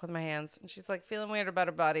decided to talk with my hands. And she's like feeling weird about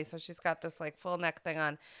her body. So she's got this like full neck thing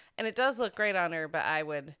on. And it does look great on her, but I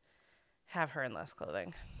would have her in less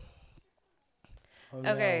clothing. Oh,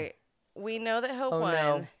 no. Okay. We know that Hope won.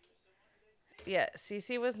 No. Yeah.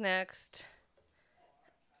 Cece was next.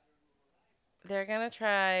 They're going to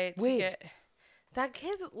try to get... That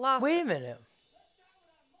kid lost... Wait a minute.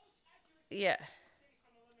 Yeah.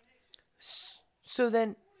 So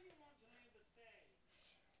then...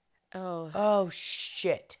 Oh,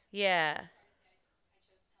 shit. yeah.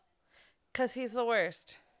 Because he's the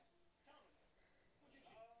worst.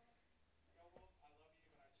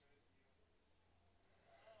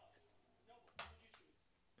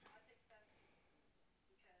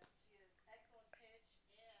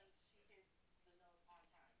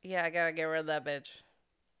 Yeah, I gotta get rid of that bitch.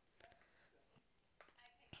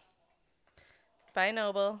 Bye,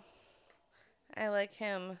 Noble. I like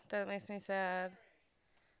him. That makes me sad.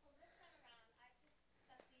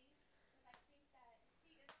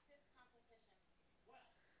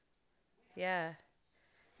 Yeah.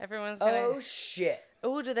 Everyone's gonna... Oh, shit.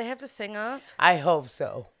 Oh, do they have to sing off? I hope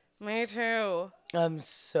so. Me too. I'm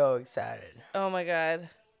so excited. Oh my god.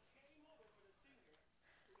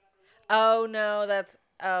 Oh no, that's...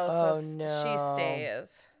 Oh, so no. she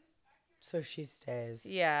stays. So she stays.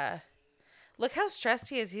 Yeah. Look how stressed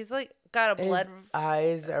he is. He's like got a blood... His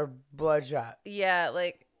eyes are bloodshot. Yeah,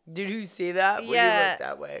 like... Did you see that? When Yeah. you looked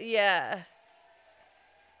that way? Yeah.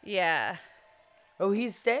 Yeah. Oh,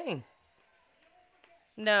 he's staying.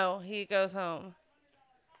 No, he goes home.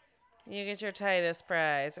 You get your Titus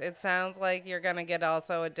prize. It sounds like you're going to get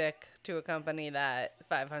also a dick to accompany that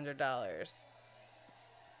 $500.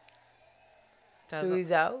 So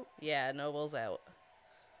he's out? Yeah, Noble's out.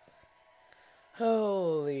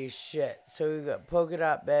 Holy shit. So we got polka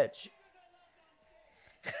dot bitch.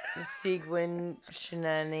 Sequin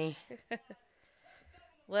shenanigans.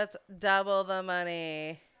 Let's double the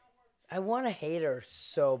money. I want to hate her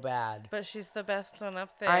so bad. But she's the best one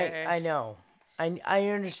up there. I know. I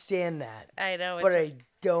understand that. I know. But I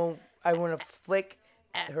don't. I want to flick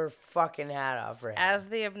her fucking hat off right now. As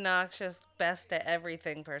the obnoxious best at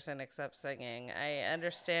everything person except singing, I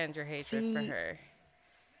understand your hatred for her.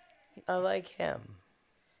 I like him.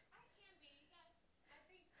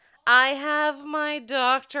 I have my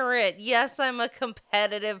doctorate. Yes, I'm a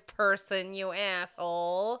competitive person, you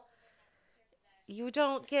asshole. You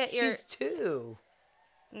don't get your... She's two.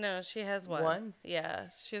 No, she has one. One? Yeah,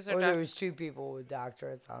 she's her Or there doctorate. was two people with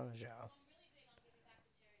doctorates on the show.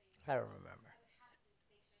 I don't remember.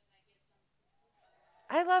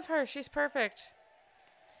 I love her. She's perfect.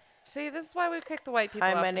 See, this is why we kick the white people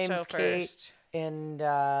Hi, off my the show name's Kate. first. And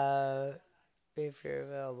if you're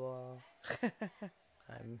available,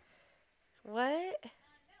 time. What?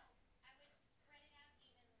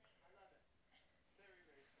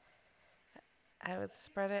 I would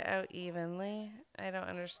spread it out evenly. I don't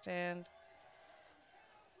understand.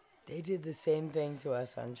 They did the same thing to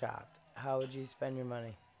us on Chopped. How would you spend your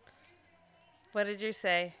money? What did you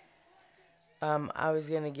say? I was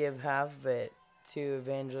gonna give half of it to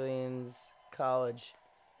Evangeline's college.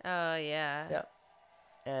 Oh, yeah. Yep.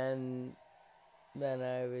 And then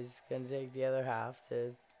I was gonna take the other half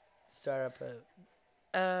to start up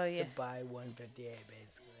Oh, yeah. to buy 158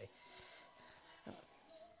 basically.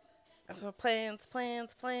 So plans.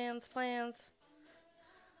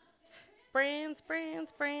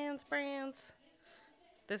 Brands.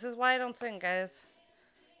 This is why I don't sing, guys.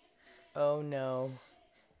 Oh no.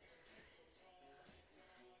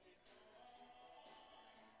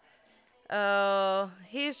 Oh,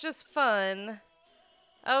 he's just fun.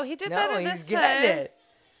 Oh, he did No, better he's this getting time. it.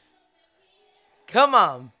 Come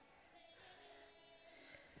on.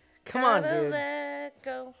 Come on, Gotta dude. let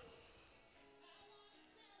go.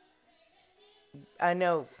 I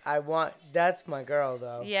know. That's my girl,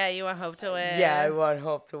 though. Yeah, you want Hope to win. Yeah, I want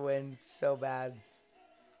Hope to win so bad.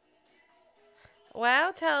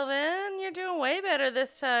 Wow, Telvin, you're doing way better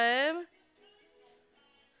this time.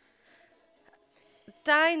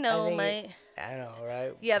 Dynamite. I know,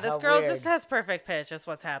 right? Yeah, this How girl weird. just has perfect pitch, is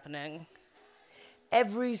what's happening.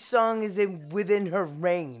 Every song is within her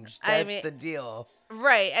range. That's I mean- the deal.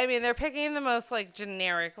 Right. I mean, they're picking the most, like,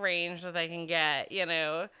 generic range that they can get, you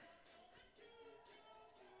know?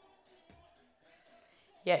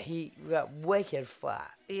 Yeah, he got wicked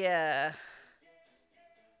flat. Yeah.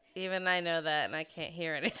 Even I know that, and I can't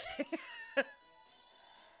hear anything.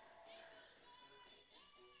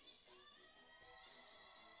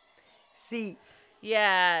 See,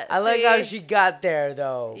 Yeah. I like how see? she got there,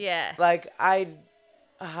 though. Yeah. Like, I'd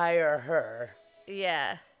hire her.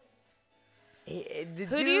 Yeah. The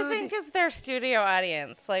Who do you dude- think is their studio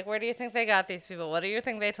audience? Like, where do you think they got these people? What do you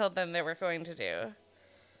think they told them they were going to do?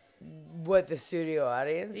 What, the studio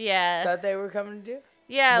audience? Yeah. Thought they were coming to do?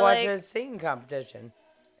 Yeah, Watch like, a singing competition.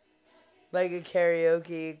 Like a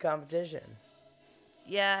karaoke competition.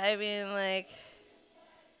 yeah, I mean, like,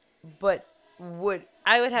 But what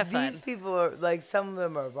I would have these fun. people are, like, some of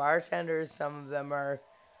them are bartenders, some of them are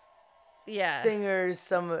Yeah. singers,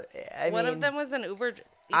 One of them was an Uber.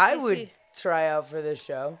 I ECC. would try out for this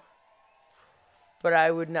show, but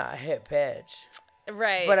I would not hit pitch.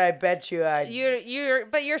 Right. But I bet you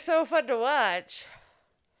you're so fun to watch.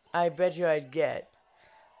 I bet you I'd get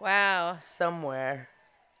Wow. somewhere.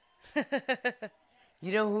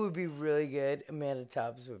 You know who would be really good? Amanda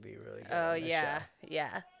Tubbs would be really good. Oh on this yeah, show.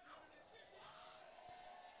 yeah.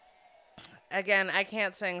 Again, I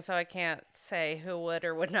can't sing, so I can't say who would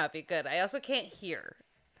or would not be good. I also can't hear.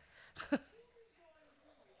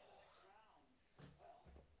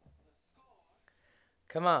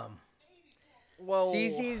 Come on. Whoa.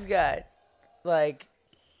 Cece's got like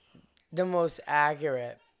the most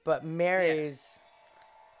accurate, but Mary's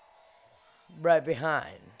right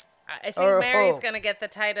behind. I think or Mary's Hope. gonna get the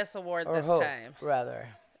Titus Award Or this Hope, time. rather.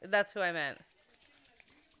 That's who I meant.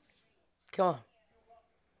 Come on.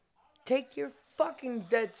 Take your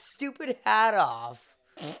that stupid hat off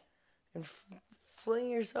and fling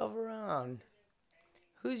yourself around.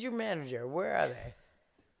 Who's your manager? Where are they?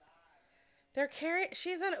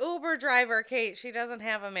 She's an Uber driver, Kate. She doesn't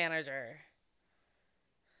have a manager.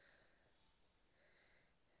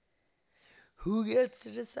 Who gets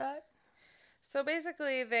to decide? So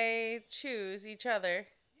basically, they choose each other.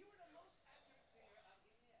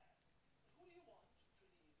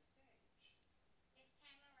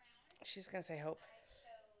 She's gonna say Hope.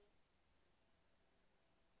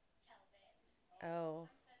 Oh.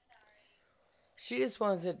 She just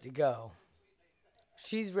wants it to go.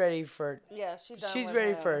 She's ready for Yeah, she's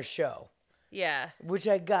ready for a show, Yeah, which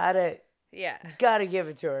I gotta give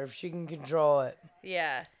it to her if she can control it.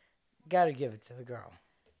 yeah. Gotta give it to the girl.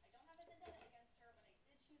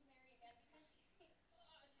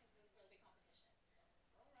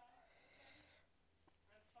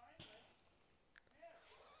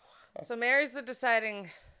 So Mary's the deciding.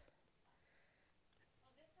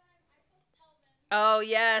 Oh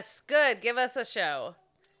yes, good. Give us a show.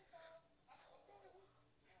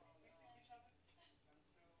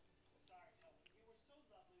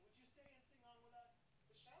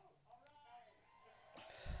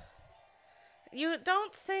 You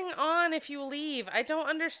don't sing on if you leave. I don't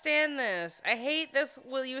understand this. I hate this.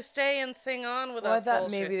 Will you stay and sing on with Well, I us? thought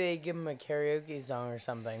bullshit. maybe they'd give him a karaoke song or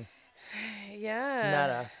something. Yeah.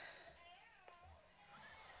 Nada.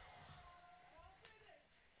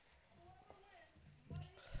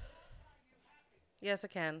 Yes,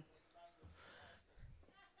 it can.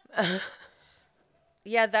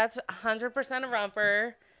 Yeah, that's 100% a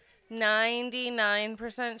romper.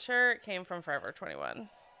 99% sure it came from Forever 21.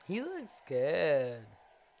 He looks good.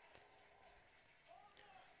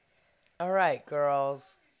 All right,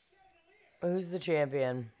 girls. Who's the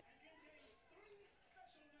champion?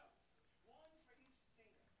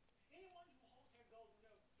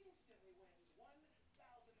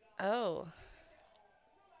 Oh.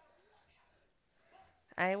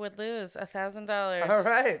 I would lose $1,000. All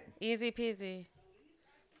right. Easy peasy.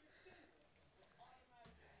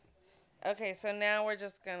 Okay, so now we're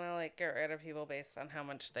just gonna like get rid of people based on how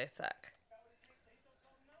much they suck.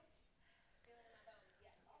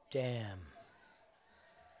 Damn.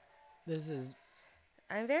 This is.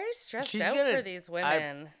 I'm very stressed She's out gonna- for these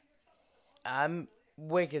women. I'm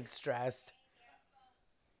wicked stressed.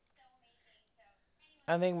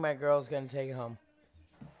 I think my girl's gonna take it home.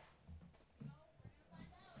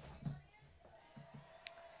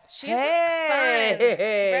 She's fun,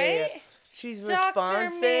 right? She's Dr.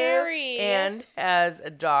 responsive Mary. and has a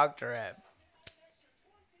doctorate.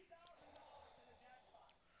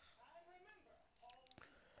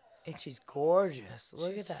 And she's gorgeous.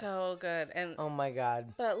 Look She's at that. so good. And Oh my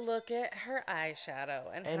god. but look at her eyeshadow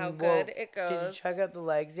and how well, good it goes. Did you check out the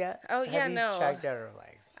legs yet? Oh, yeah, Have you no. checked out her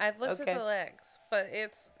legs? I've looked Okay. at the legs, but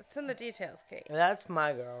it's in the details, Kate. That's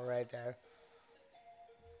my girl right there.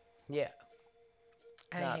 Yeah.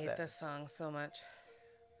 I Not hate bad. this song so much.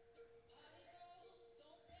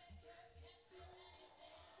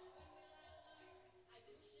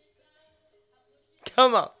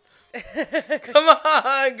 Come on. Come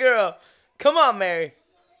on, girl. Come on, Mary.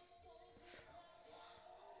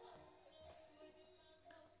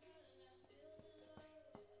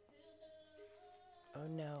 Oh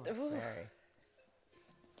no, it's Ooh. Mary.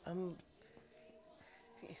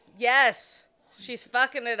 Yes, she's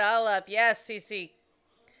fucking it all up. Yes, Cece.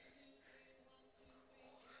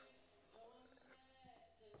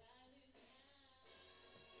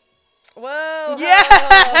 Whoa.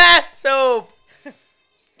 Yes, Hope.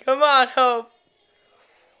 Come on, Hope.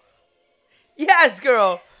 Yes,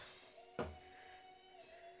 girl.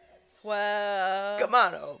 Whoa. Come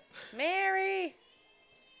on, Hope. Mary.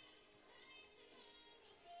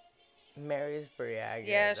 Mary's pretty accurate.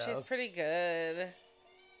 Yeah, though. she's pretty good.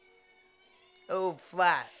 Oh,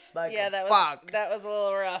 flat. Like Yeah, a that was fuck. that was a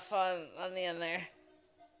little rough on the end there.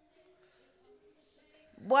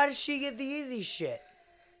 Why does she get the easy shit?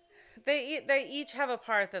 They each have a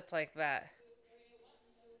part that's like that.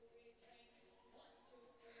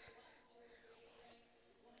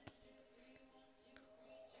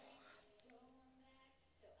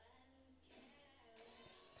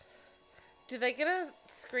 Do they get a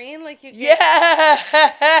screen like you get?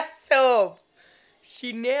 Yes, Hope.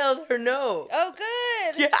 She nailed her note. Oh,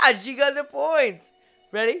 good. Yeah, she got the points.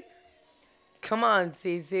 Ready? Come on,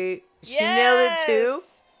 Cece. She nailed it too.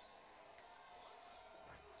 Yes.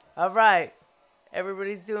 All right.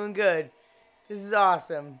 Everybody's doing good. This is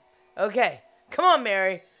awesome. Okay. Come on,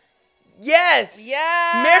 Mary. Yes.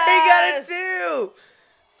 Yes. Mary got it too.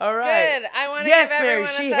 All right. Good. I want to Yes, give Mary.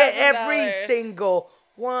 everyone She hit every $1,000. single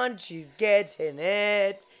one. She's getting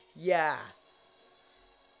it. Yeah.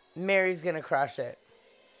 Mary's going to crush it.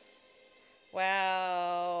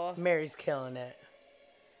 Wow. Mary's killing it.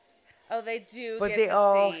 Oh, they do. But get they to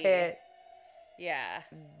all see. hit. Yeah.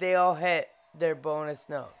 They all hit their bonus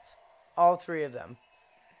notes. All three of them.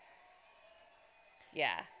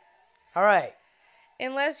 Yeah. All right.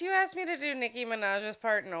 Unless you ask me to do Nicki Minaj's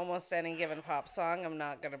part in almost any given pop song, I'm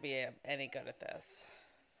not going to be any good at this.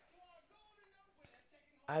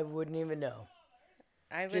 I wouldn't even know.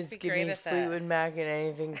 I would Just be give great me at that. Fleetwood Mac and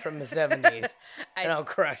anything from the 70s. and I'll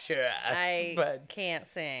crush your ass. I But can't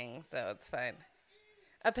sing, so it's fine.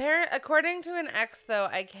 According to an ex, though,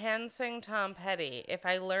 I can sing Tom Petty if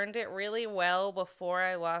I learned it really well before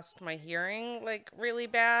I lost my hearing, like, really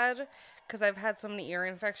bad. Because I've had so many ear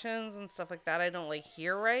infections and stuff like that, I don't, like,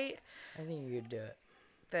 hear right, I think you could do it.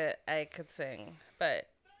 that I could sing. But,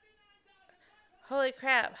 holy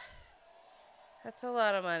crap. That's a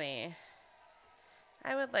lot of money.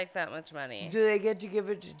 I would like that much money. Do they get to give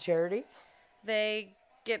it to charity? They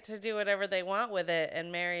get to do whatever they want with it,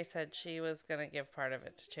 and Mary said she was going to give part of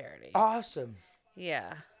it to charity. Awesome.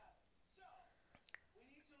 Yeah.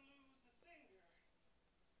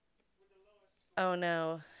 Oh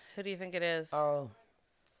no. Who do you think it is? Oh.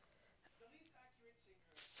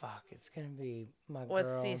 Fuck, it's going to be my What's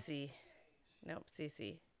girl. Cece? Nope,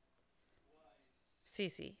 Cece.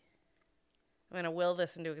 Cece. I'm going to will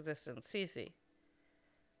this into existence. Cece.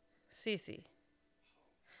 Cece.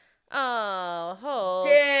 Oh, Hope.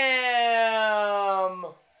 Damn.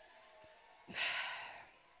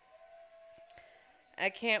 I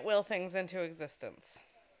can't will things into existence.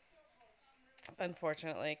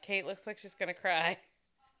 Unfortunately. Kate looks like she's going to cry.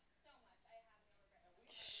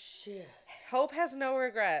 Shit. Hope has no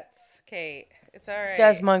regrets, Kate. It's all right.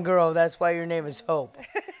 That's my girl. That's why your name is Hope.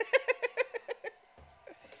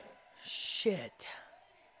 Shit.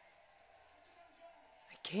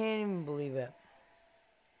 I can't even believe it.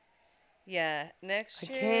 Yeah, next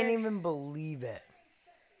I year. can't even believe it.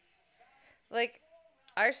 Like,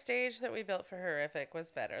 our stage that we built for Horrific was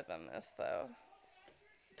better than this, though.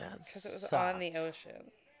 That's Because it was on the ocean.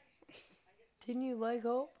 Didn't you like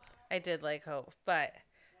Hope? I did like Hope, but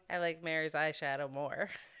I like Mary's eyeshadow more.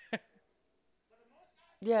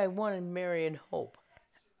 Yeah, I wanted Mary and Hope.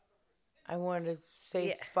 I wanted to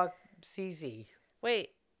say fuck Cece. Wait.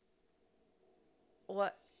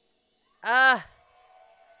 What?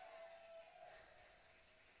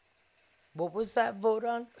 What was that vote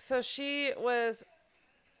on? So she was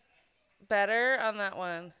better on that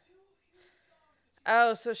one.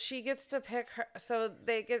 Oh, so she gets to pick her. So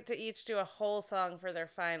they get to each do a whole song for their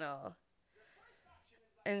final.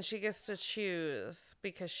 And she gets to choose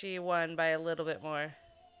because she won by a little bit more.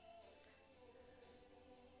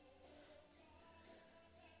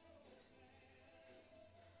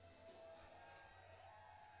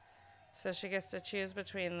 So she gets to choose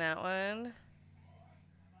between that one.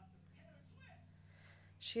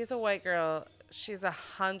 She's a white girl. She's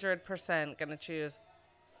 100% gonna choose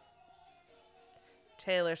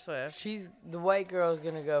Taylor Swift. She's the white girl's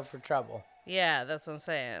gonna go for Trouble. Yeah, that's what I'm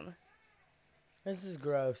saying. This is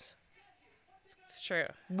gross. It's true.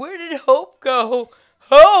 Where did Hope go?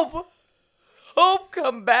 Hope! Hope,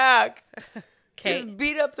 come back. Kate. Just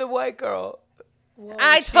beat up the white girl. Well,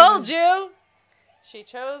 I she told was- you! She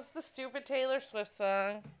chose the stupid Taylor Swift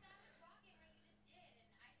song.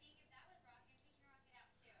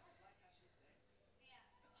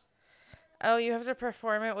 Oh, you have to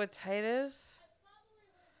perform it with Titus?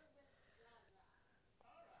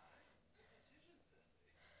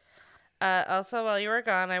 Also, while you were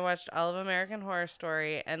gone, I watched all of American Horror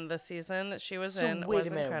Story, and the season that she was in wait was a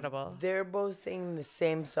minute. incredible. They're both singing the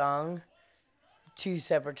same song 2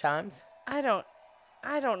 separate times? I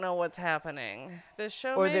don't know what's happening. This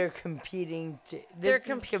show Or they're makes- competing to... they're This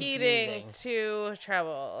is competing confusing. to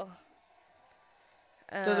Trouble.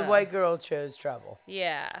 So the white girl chose Trouble.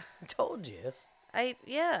 Yeah. I told you.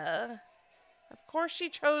 Yeah. Of course she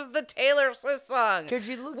chose the Taylor Swift song. 'Cause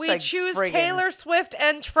she looks we like choose friggin- Taylor Swift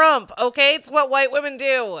and Trump, okay? It's what white women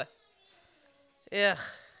do.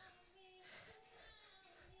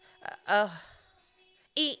 Ugh.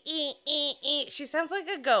 She sounds like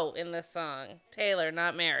a goat in this song. Taylor,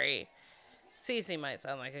 not Mary. Cece might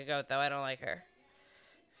sound like a goat, though. I don't like her.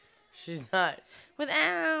 She's not.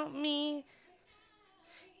 Without me.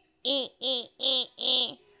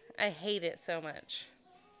 I hate it so much.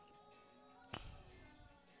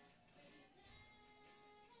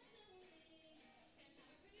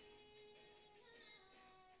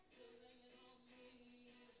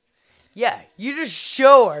 Yeah, you just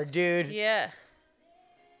show her, dude. Yeah.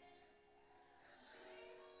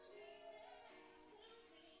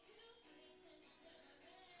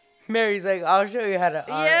 Mary's like, I'll show you how to.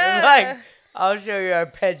 Yeah. Like, I'll show you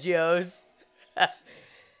arpeggios.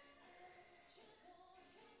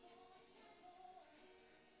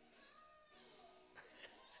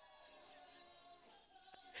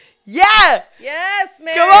 Yeah! Yes,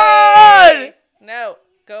 Mary. Come on! No,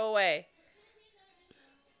 go away.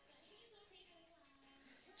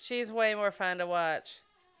 She's way more fun to watch.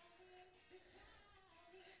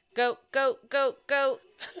 Go, go, go, go.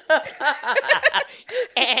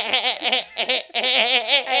 Hey,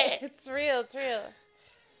 it's real, it's real.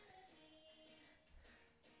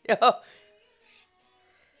 Yo,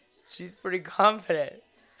 she's pretty confident.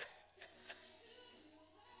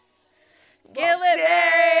 Kill it, Mary.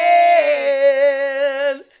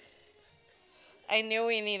 Dan! I knew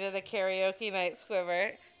we needed a karaoke night,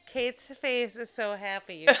 Squiver. Kate's face is so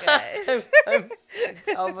happy, you guys.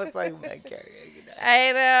 It's almost like my karaoke night.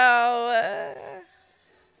 I know.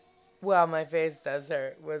 Wow, my face does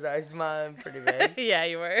hurt. Was I smiling pretty big? Yeah,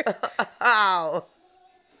 you were. Ow!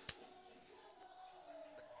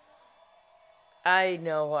 I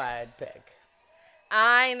know who I'd pick.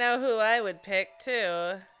 I know who I would pick,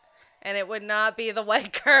 too. And it would not be the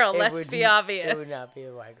white girl, let's be obvious. It would not be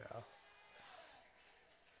a white girl.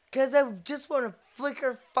 Because I just want to flick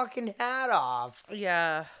her fucking hat off.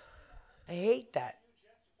 Yeah, I hate that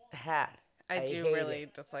hat. I do hate really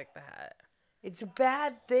it. dislike the hat. It's a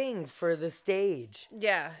bad thing for the stage.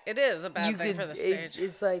 Yeah, it is a bad thing for the stage.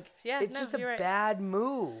 It's like, Yeah, it's no, just a you're right. bad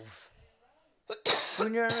move.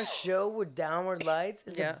 When you're on a show with downward lights,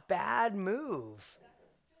 it's Yeah. a bad move.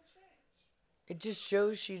 It just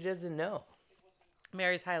shows she doesn't know.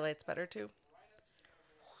 Mary's highlights better too.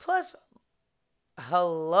 Plus,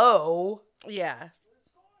 hello. Yeah.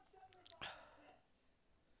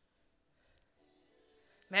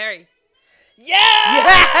 Mary.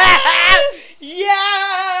 Yes!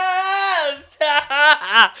 Yes!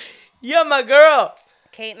 You're my girl.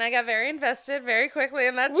 Kate and I got very invested very quickly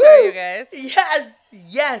in that show, you guys. Yes!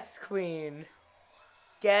 Yes, queen.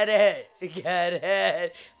 Get it. Get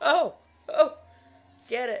it. Oh.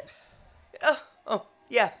 Get it. Oh.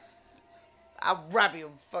 Yeah. I'll rob you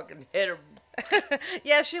and fucking hit her.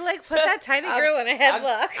 Yeah, she like put that tiny girl in a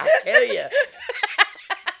headlock. I'll kill you.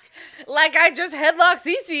 Like I just headlocked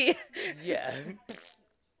Cece. Yeah.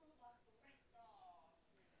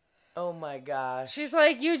 Oh my gosh. She's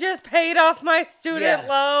like, you just paid off my student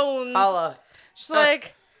loans. Holla. She's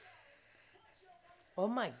like, Oh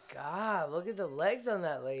my god, look at the legs on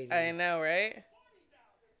that lady. I know, right?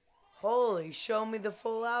 Holy, show me the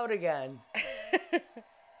full out again.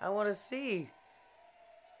 I want to see.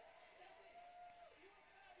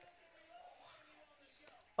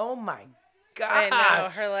 Oh my gosh. I know,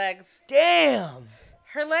 her legs. Damn.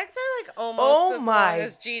 Her legs are like almost Oh as my- long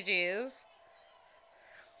as Gigi's.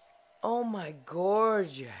 Oh my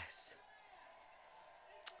gorgeous.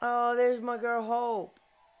 Oh, there's my girl Hope.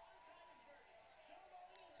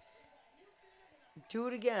 Do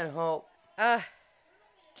it again, Hope.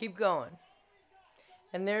 Keep going.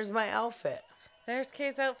 And there's my outfit. There's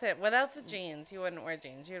Kate's outfit. Without the jeans, you wouldn't wear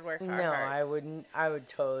jeans. You'd wear Carhartts. No, I wouldn't. I would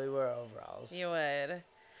totally wear overalls. You would.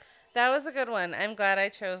 That was a good one. I'm glad I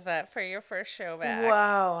chose that for your first show back.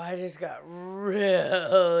 Wow, I just got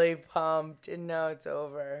really pumped, and now it's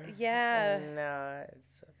over. Yeah. And now it's.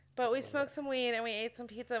 But we smoked some weed and we ate some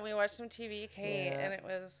pizza and we watched some TV, Kate, Yeah. and it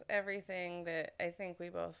was everything that I think we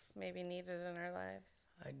both maybe needed in our lives.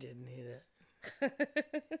 I did need it.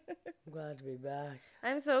 I'm glad to be back.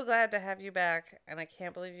 I'm so glad to have you back, and I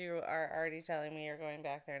can't believe you are already telling me you're going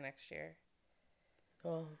back there next year.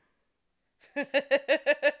 Well,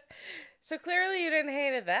 So clearly you didn't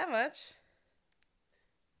hate it that much,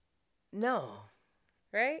 no,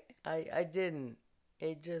 right? I didn't.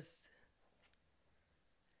 It just.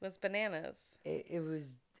 It was bananas. It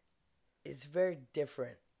was. It's very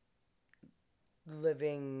different.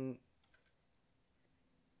 Living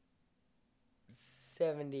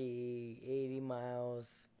 70, 80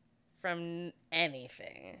 miles. From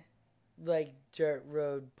anything. Like dirt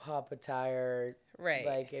road, pop a tire. Right.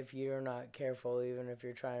 Like if you're not careful, even if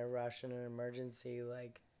you're trying to rush in an emergency,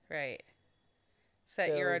 like. Right.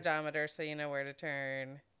 Set your So- odometer so you know where to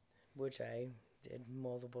turn. Which I did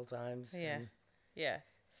multiple times. Yeah. and Yeah.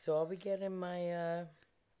 So I'll be getting my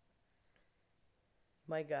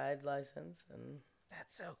my guide license, and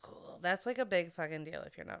That's so cool. That's like a big fucking deal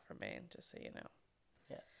if you're not from Maine, just so you know.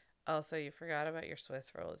 Yeah. Also, you forgot about your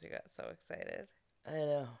Swiss rolls. You got so excited. I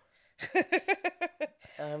know.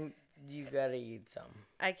 You gotta eat some.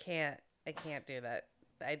 I can't do that.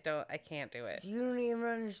 I can't do it. You don't even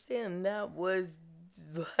understand. That was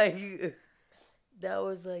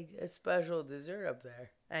like a special dessert up there.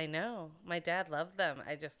 I know. My dad loved them.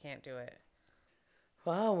 I just can't do it.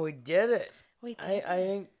 Wow, we did it. We did.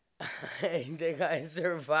 I think I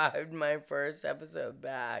survived my first episode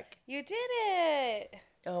back. You did it.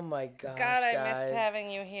 Oh my gosh, God, I guys. missed having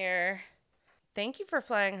you here. Thank you for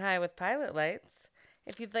flying high with Pilot Lights.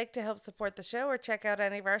 If you'd like to help support the show or check out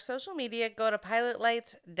any of our social media, go to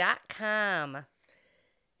pilotlights.com.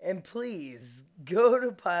 And please go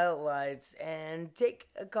to Pilot Lights and take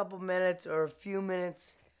a couple minutes or a few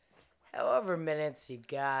minutes, however minutes you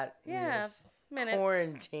got in Yeah, this minutes.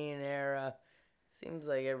 quarantine era. Seems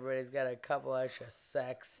like everybody's got a couple extra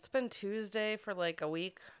secs. It's been Tuesday for like a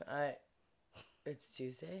week. It's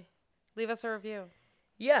Tuesday? Leave us a review.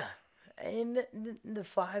 Yeah. And the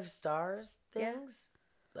 5 stars Yeah. things,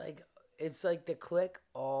 like, it's like the click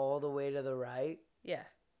all the way to the right Yeah.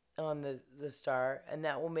 on the star, and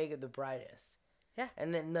that will make it the brightest. Yeah.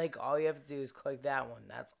 And then, like, all you have to do is click that one.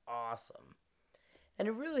 That's awesome. And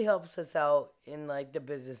it really helps us out in, like, the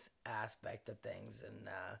business aspect of things. And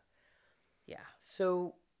Yeah.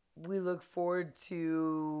 so we look forward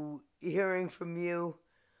to hearing from you.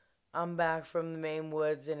 I'm back from the Maine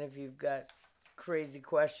woods, and if you've got crazy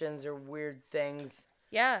questions or weird things,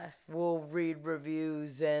 Yeah. we'll read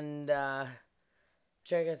reviews and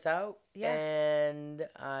check us out. Yeah. And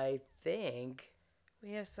I think...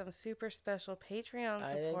 We have some super special Patreon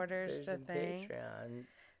I think supporters there's to a thank. Patreon.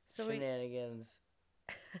 So shenanigans.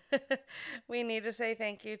 we need to say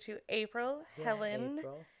thank you to April, Yeah, Helen,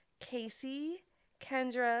 April. Casey,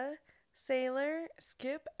 Kendra, Sailor,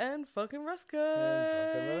 Skip, and fucking And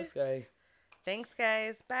Ruska. fucking Roscoe. Thanks,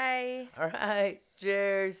 guys. Bye. All right.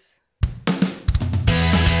 Cheers.